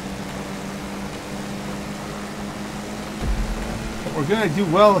 But we're gonna do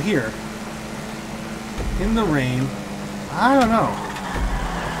well here. In the rain. I don't know.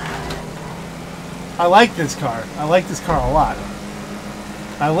 I like this car. I like this car a lot.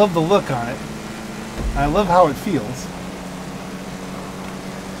 I love the look on it. I love how it feels.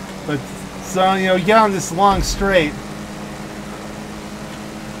 But, so, you know, you get on this long straight,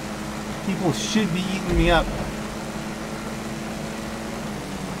 people should be eating me up.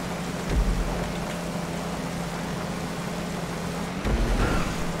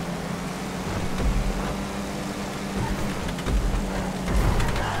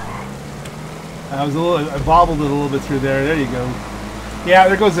 I bobbled it a little bit through there. There you go. Yeah,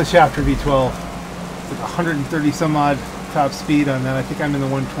 there goes the Shafter V12. It's like 130 some odd top speed on that. I think I'm in the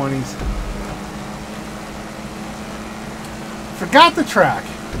 120s. Forgot the track.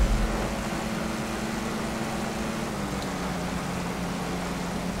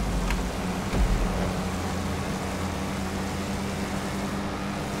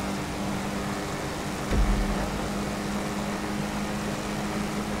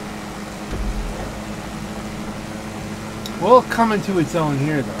 Will come into its own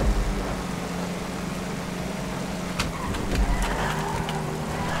here, though.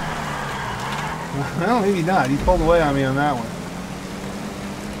 Well, maybe not. He pulled away on me on that one.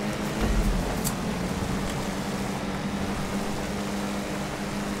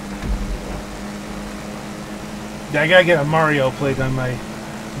 Yeah, I gotta get a Mario plate on my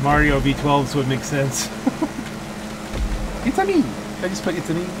Mario V12 so it makes sense. It's a me. I just put it's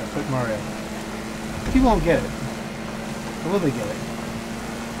a me. I put Mario. People won't get it. Or will they get it?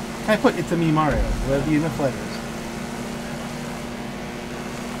 I put it's a me Mario. Will that be enough letters?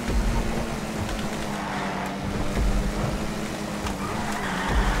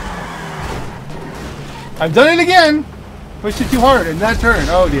 I've done it again. Pushed it too hard in that turn.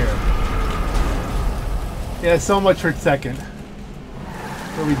 Oh dear. Yeah, so much for second.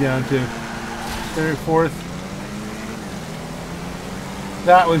 What are we down to? Third, fourth.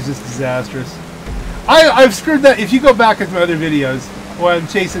 That was just disastrous. I've screwed that. If you go back into my other videos where I'm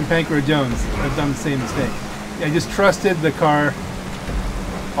chasing Pancro Jones, I've done the same mistake. I just trusted the car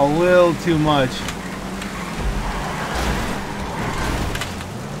a little too much.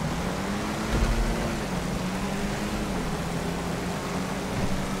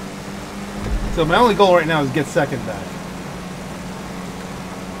 So my only goal right now is get second back.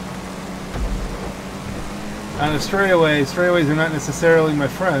 On a straightaway, straightaways are not necessarily my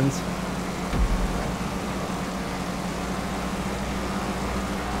friends.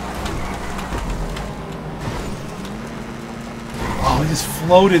 Oh, it just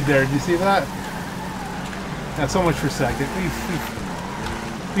floated there. Did you see that? Now, so much for second.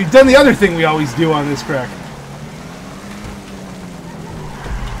 We've done the other thing we always do on this track.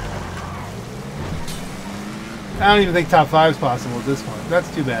 I don't even think top 5 is possible at this point. That's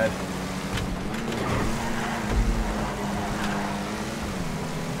too bad.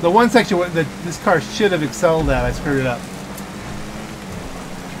 The one section that this car should have excelled at, I screwed it up.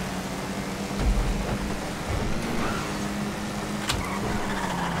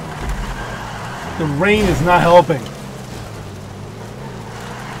 The rain is not helping.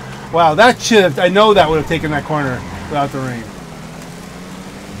 Wow, that should have... I know that would have taken that corner without the rain.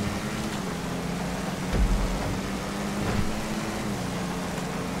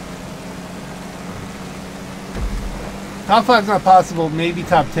 Top 5 is not possible. Maybe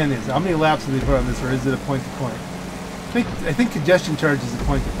top 10 is. How many laps did they put on this, or is it a point to point? I think congestion charge is a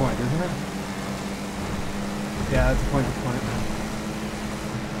point to point, isn't it? Yeah, it's a point to point.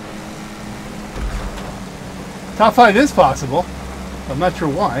 Top 5 is possible. I'm not sure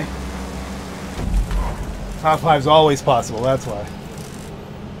why. Top 5 is always possible. That's why.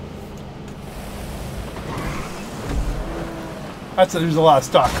 There's a lot of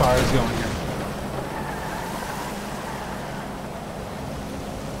stock cars going here.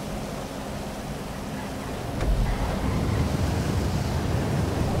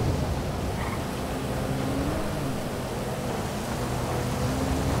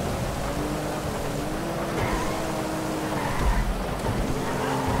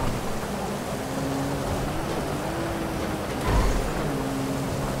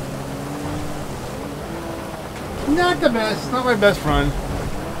 Not the best. Not my best run.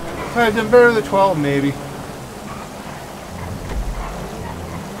 I've done better than 12, maybe.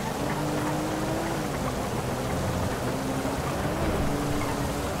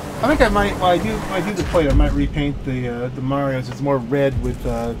 I think I might. While I do the plate, I might repaint the Marios. It's more red with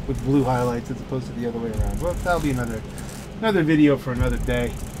blue highlights as opposed to the other way around. Well, that'll be another video for another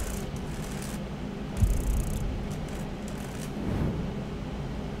day.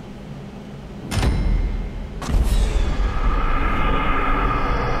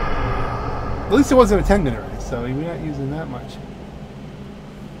 At least it wasn't a 10-minute race, so we're not using that much.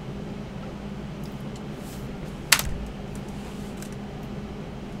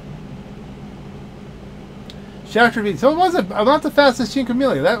 Shafter V. So it wasn't. I'm not the fastest Cinque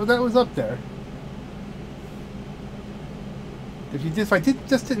Miglia. That was up there. If I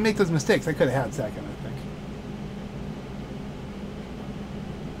just didn't make those mistakes, I could have had second, I think.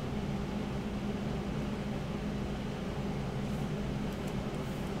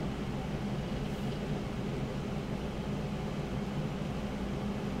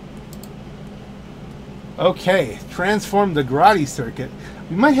 Okay, transform the Grotti circuit.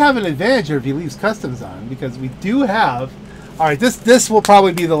 We might have an advantage here if he leaves customs on, because we do have... Alright, this will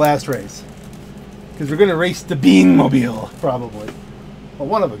probably be the last race. Because we're going to race the Beanmobile, probably. Well,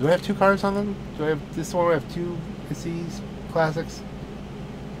 one of them. Do I have 2 cars on them? Do I have this one? I have 2 SEs, classics.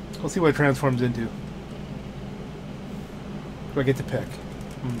 We'll see what it transforms into. Do I get to pick?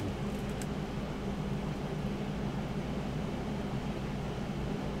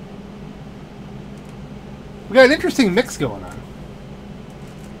 We got an interesting mix going on.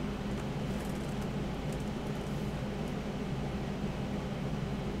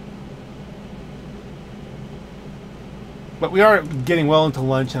 But we are getting well into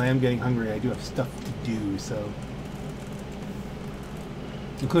lunch, and I am getting hungry. I do have stuff to do, so...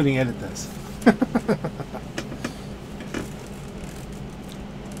 including edit this.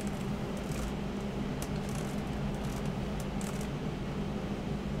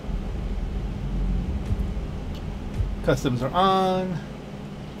 Customs are on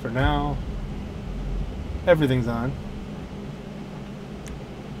for now. Everything's on.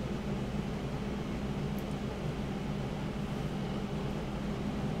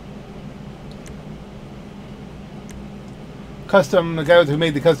 the guy who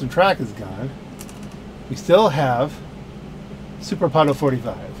made the custom track is gone. We still have Super Pato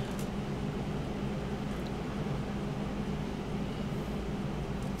 45.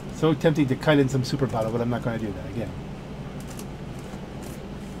 So tempting to cut in some Super Pato, but I'm not going to do that again.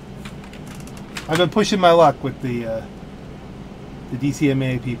 I've been pushing my luck with the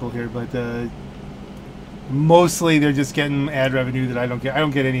DCMA people here, but mostly they're just getting ad revenue that I don't get. I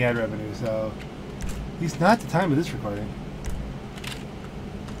don't get any ad revenue, so at least not at the time of this recording.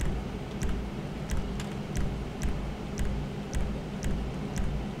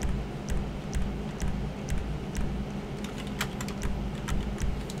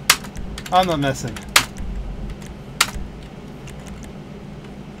 I'm not messing.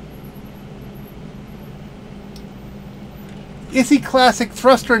 Issy Classic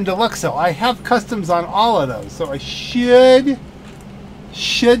Thruster and Deluxo. I have customs on all of those, so I should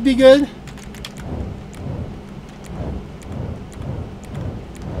be good.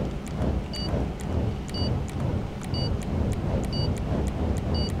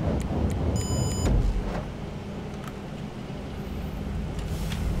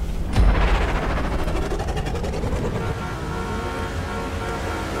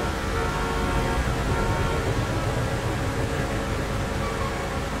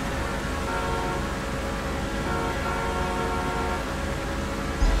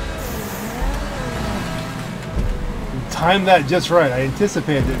 Timed that just right. I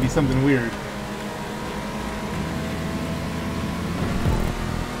anticipated it'd be something weird.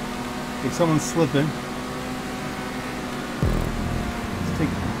 Okay, someone's slipping. Let's take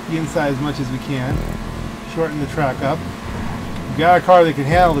the inside as much as we can. Shorten the track up. We've got a car that can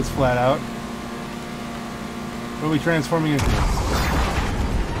handle this flat out. What are we transforming into?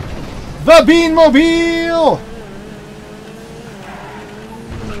 The Beanmobile!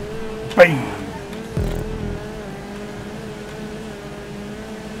 Bang!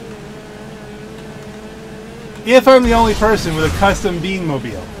 If I'm the only person with a custom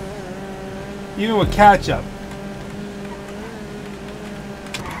Beanmobile, even with catch-up.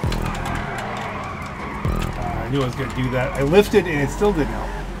 I knew I was going to do that. I lifted and it still didn't help.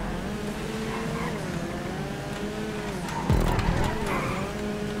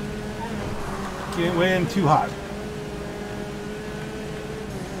 It went in too hot.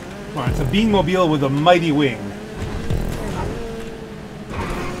 Come on, it's a Beanmobile with a mighty wing.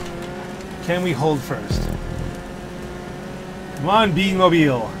 Can we hold first? Come on,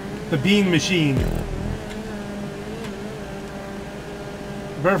 Beanmobile. The Bean Machine.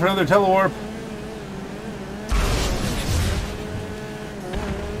 Prepare for another telewarp.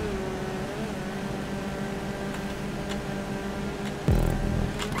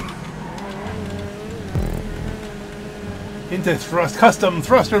 Into custom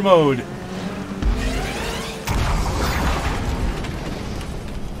thruster mode.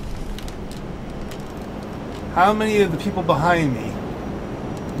 How many of the people behind me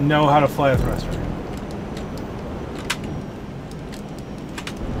know how to fly a thruster?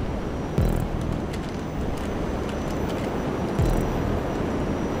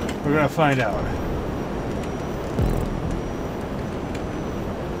 We're gonna find out.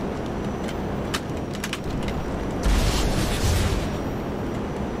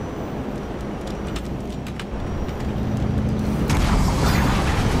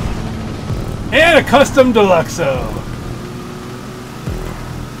 And a custom Deluxo.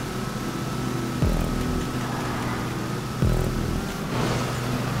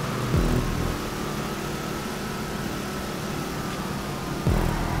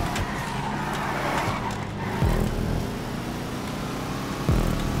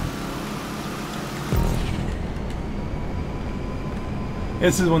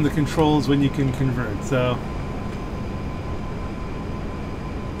 This is one of the controls when you can convert, so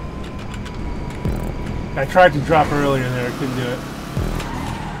I tried to drop earlier there, I couldn't do it.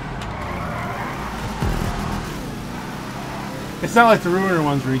 It's not like the Ruiner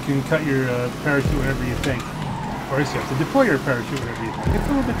ones where you can cut your parachute whenever you think. Or you have to deploy your parachute whenever you think. It's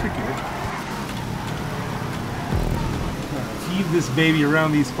a little bit trickier. Heave this baby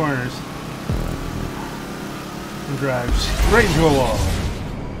around these corners and drive straight into a wall.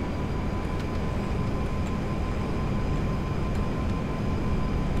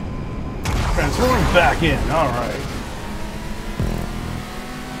 Transform back in. Alright.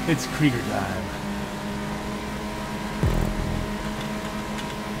 It's Krieger time.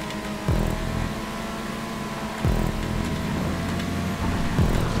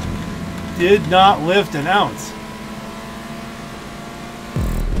 Did not lift an ounce.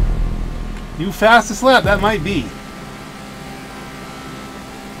 New fastest lap, that might be.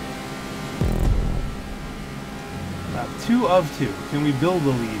 Lap 2 of 2. Can we build the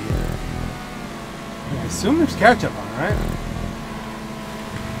lead here? I assume there's catch-up on, right?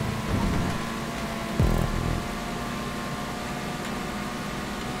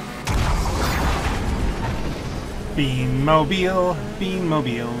 Beanmobile,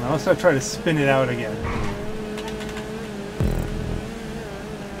 Beanmobile. Now let's not try to spin it out again.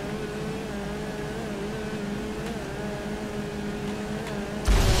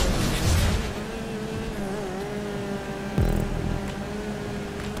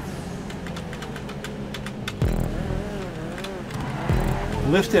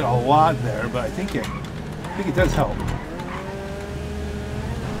 Lifted a lot there, but I think it does help.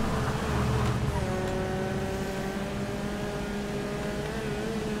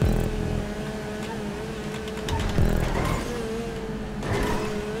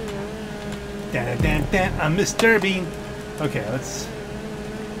 I'm Mr. Bean. Okay, let's.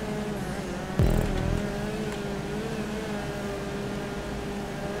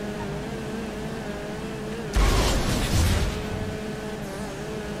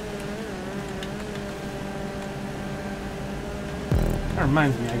 That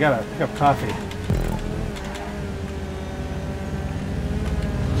reminds me, I got a cup of coffee.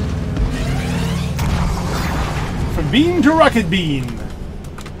 From bean to rocket bean.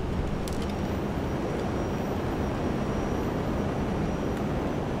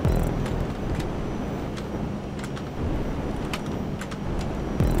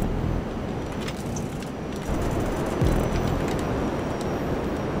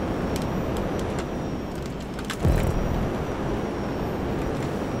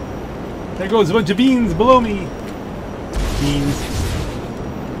 There goes a bunch of beans below me. Beans.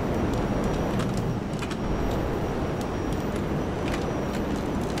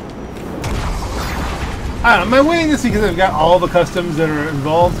 I don't know, am I winning this because I've got all the customs that are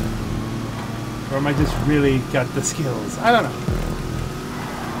involved? Or am I just really got the skills? I don't know.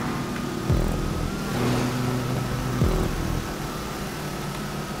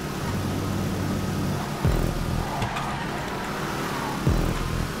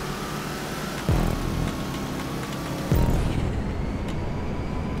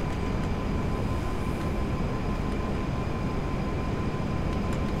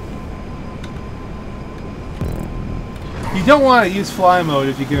 You don't want to use fly mode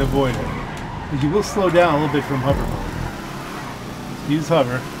if you can avoid it, because you will slow down a little bit from hover mode. Use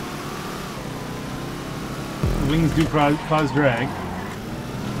hover. The wings do cause drag.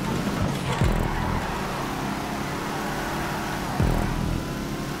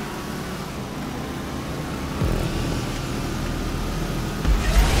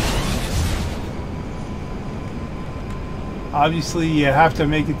 Obviously, you have to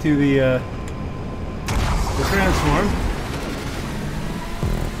make it to the transform.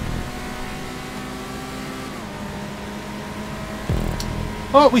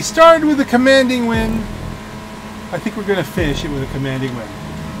 Oh, we started with a commanding wind. I think we're going to finish it with a commanding wind.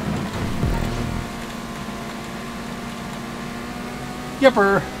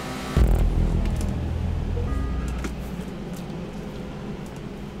 Yepper.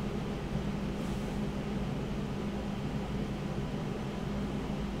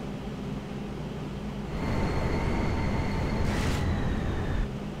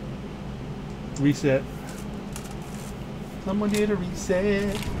 Reset. Someone did a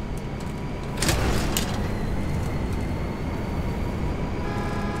reset.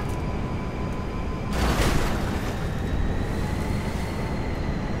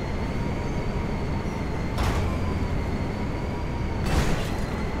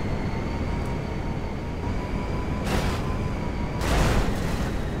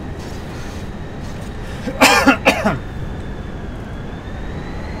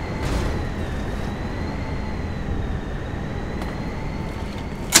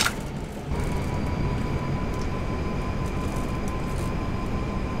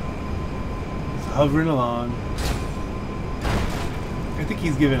 Hovering along. I think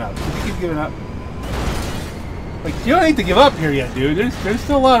he's giving up. I think he's giving up. Like, you don't need to give up here yet, dude. There's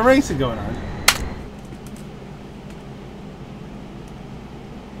still a lot of racing going on.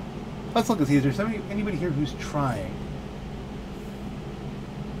 Let's look and see. Is there anybody here who's trying?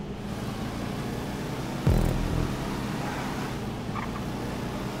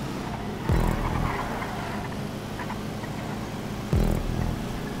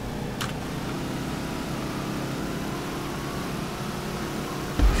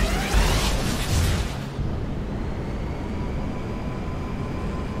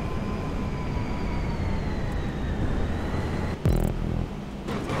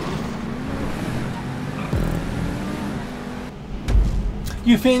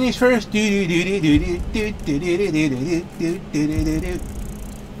 You finish first. Get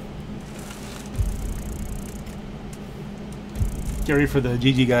ready for the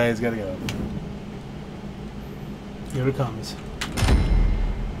GG guys. Gotta go. Here it comes.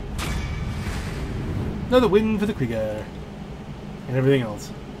 Another win for the Krieger. And everything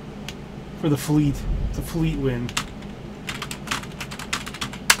else. For the fleet. It's a fleet win.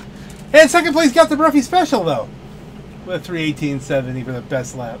 And second place got the Murphy Special, though. With a 3:18.70 for the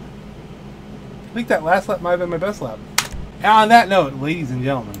best lap. I think that last lap might have been my best lap. And on that note, ladies and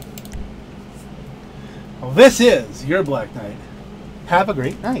gentlemen, well, this is your Black Knight. Have a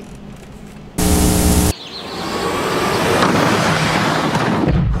great night.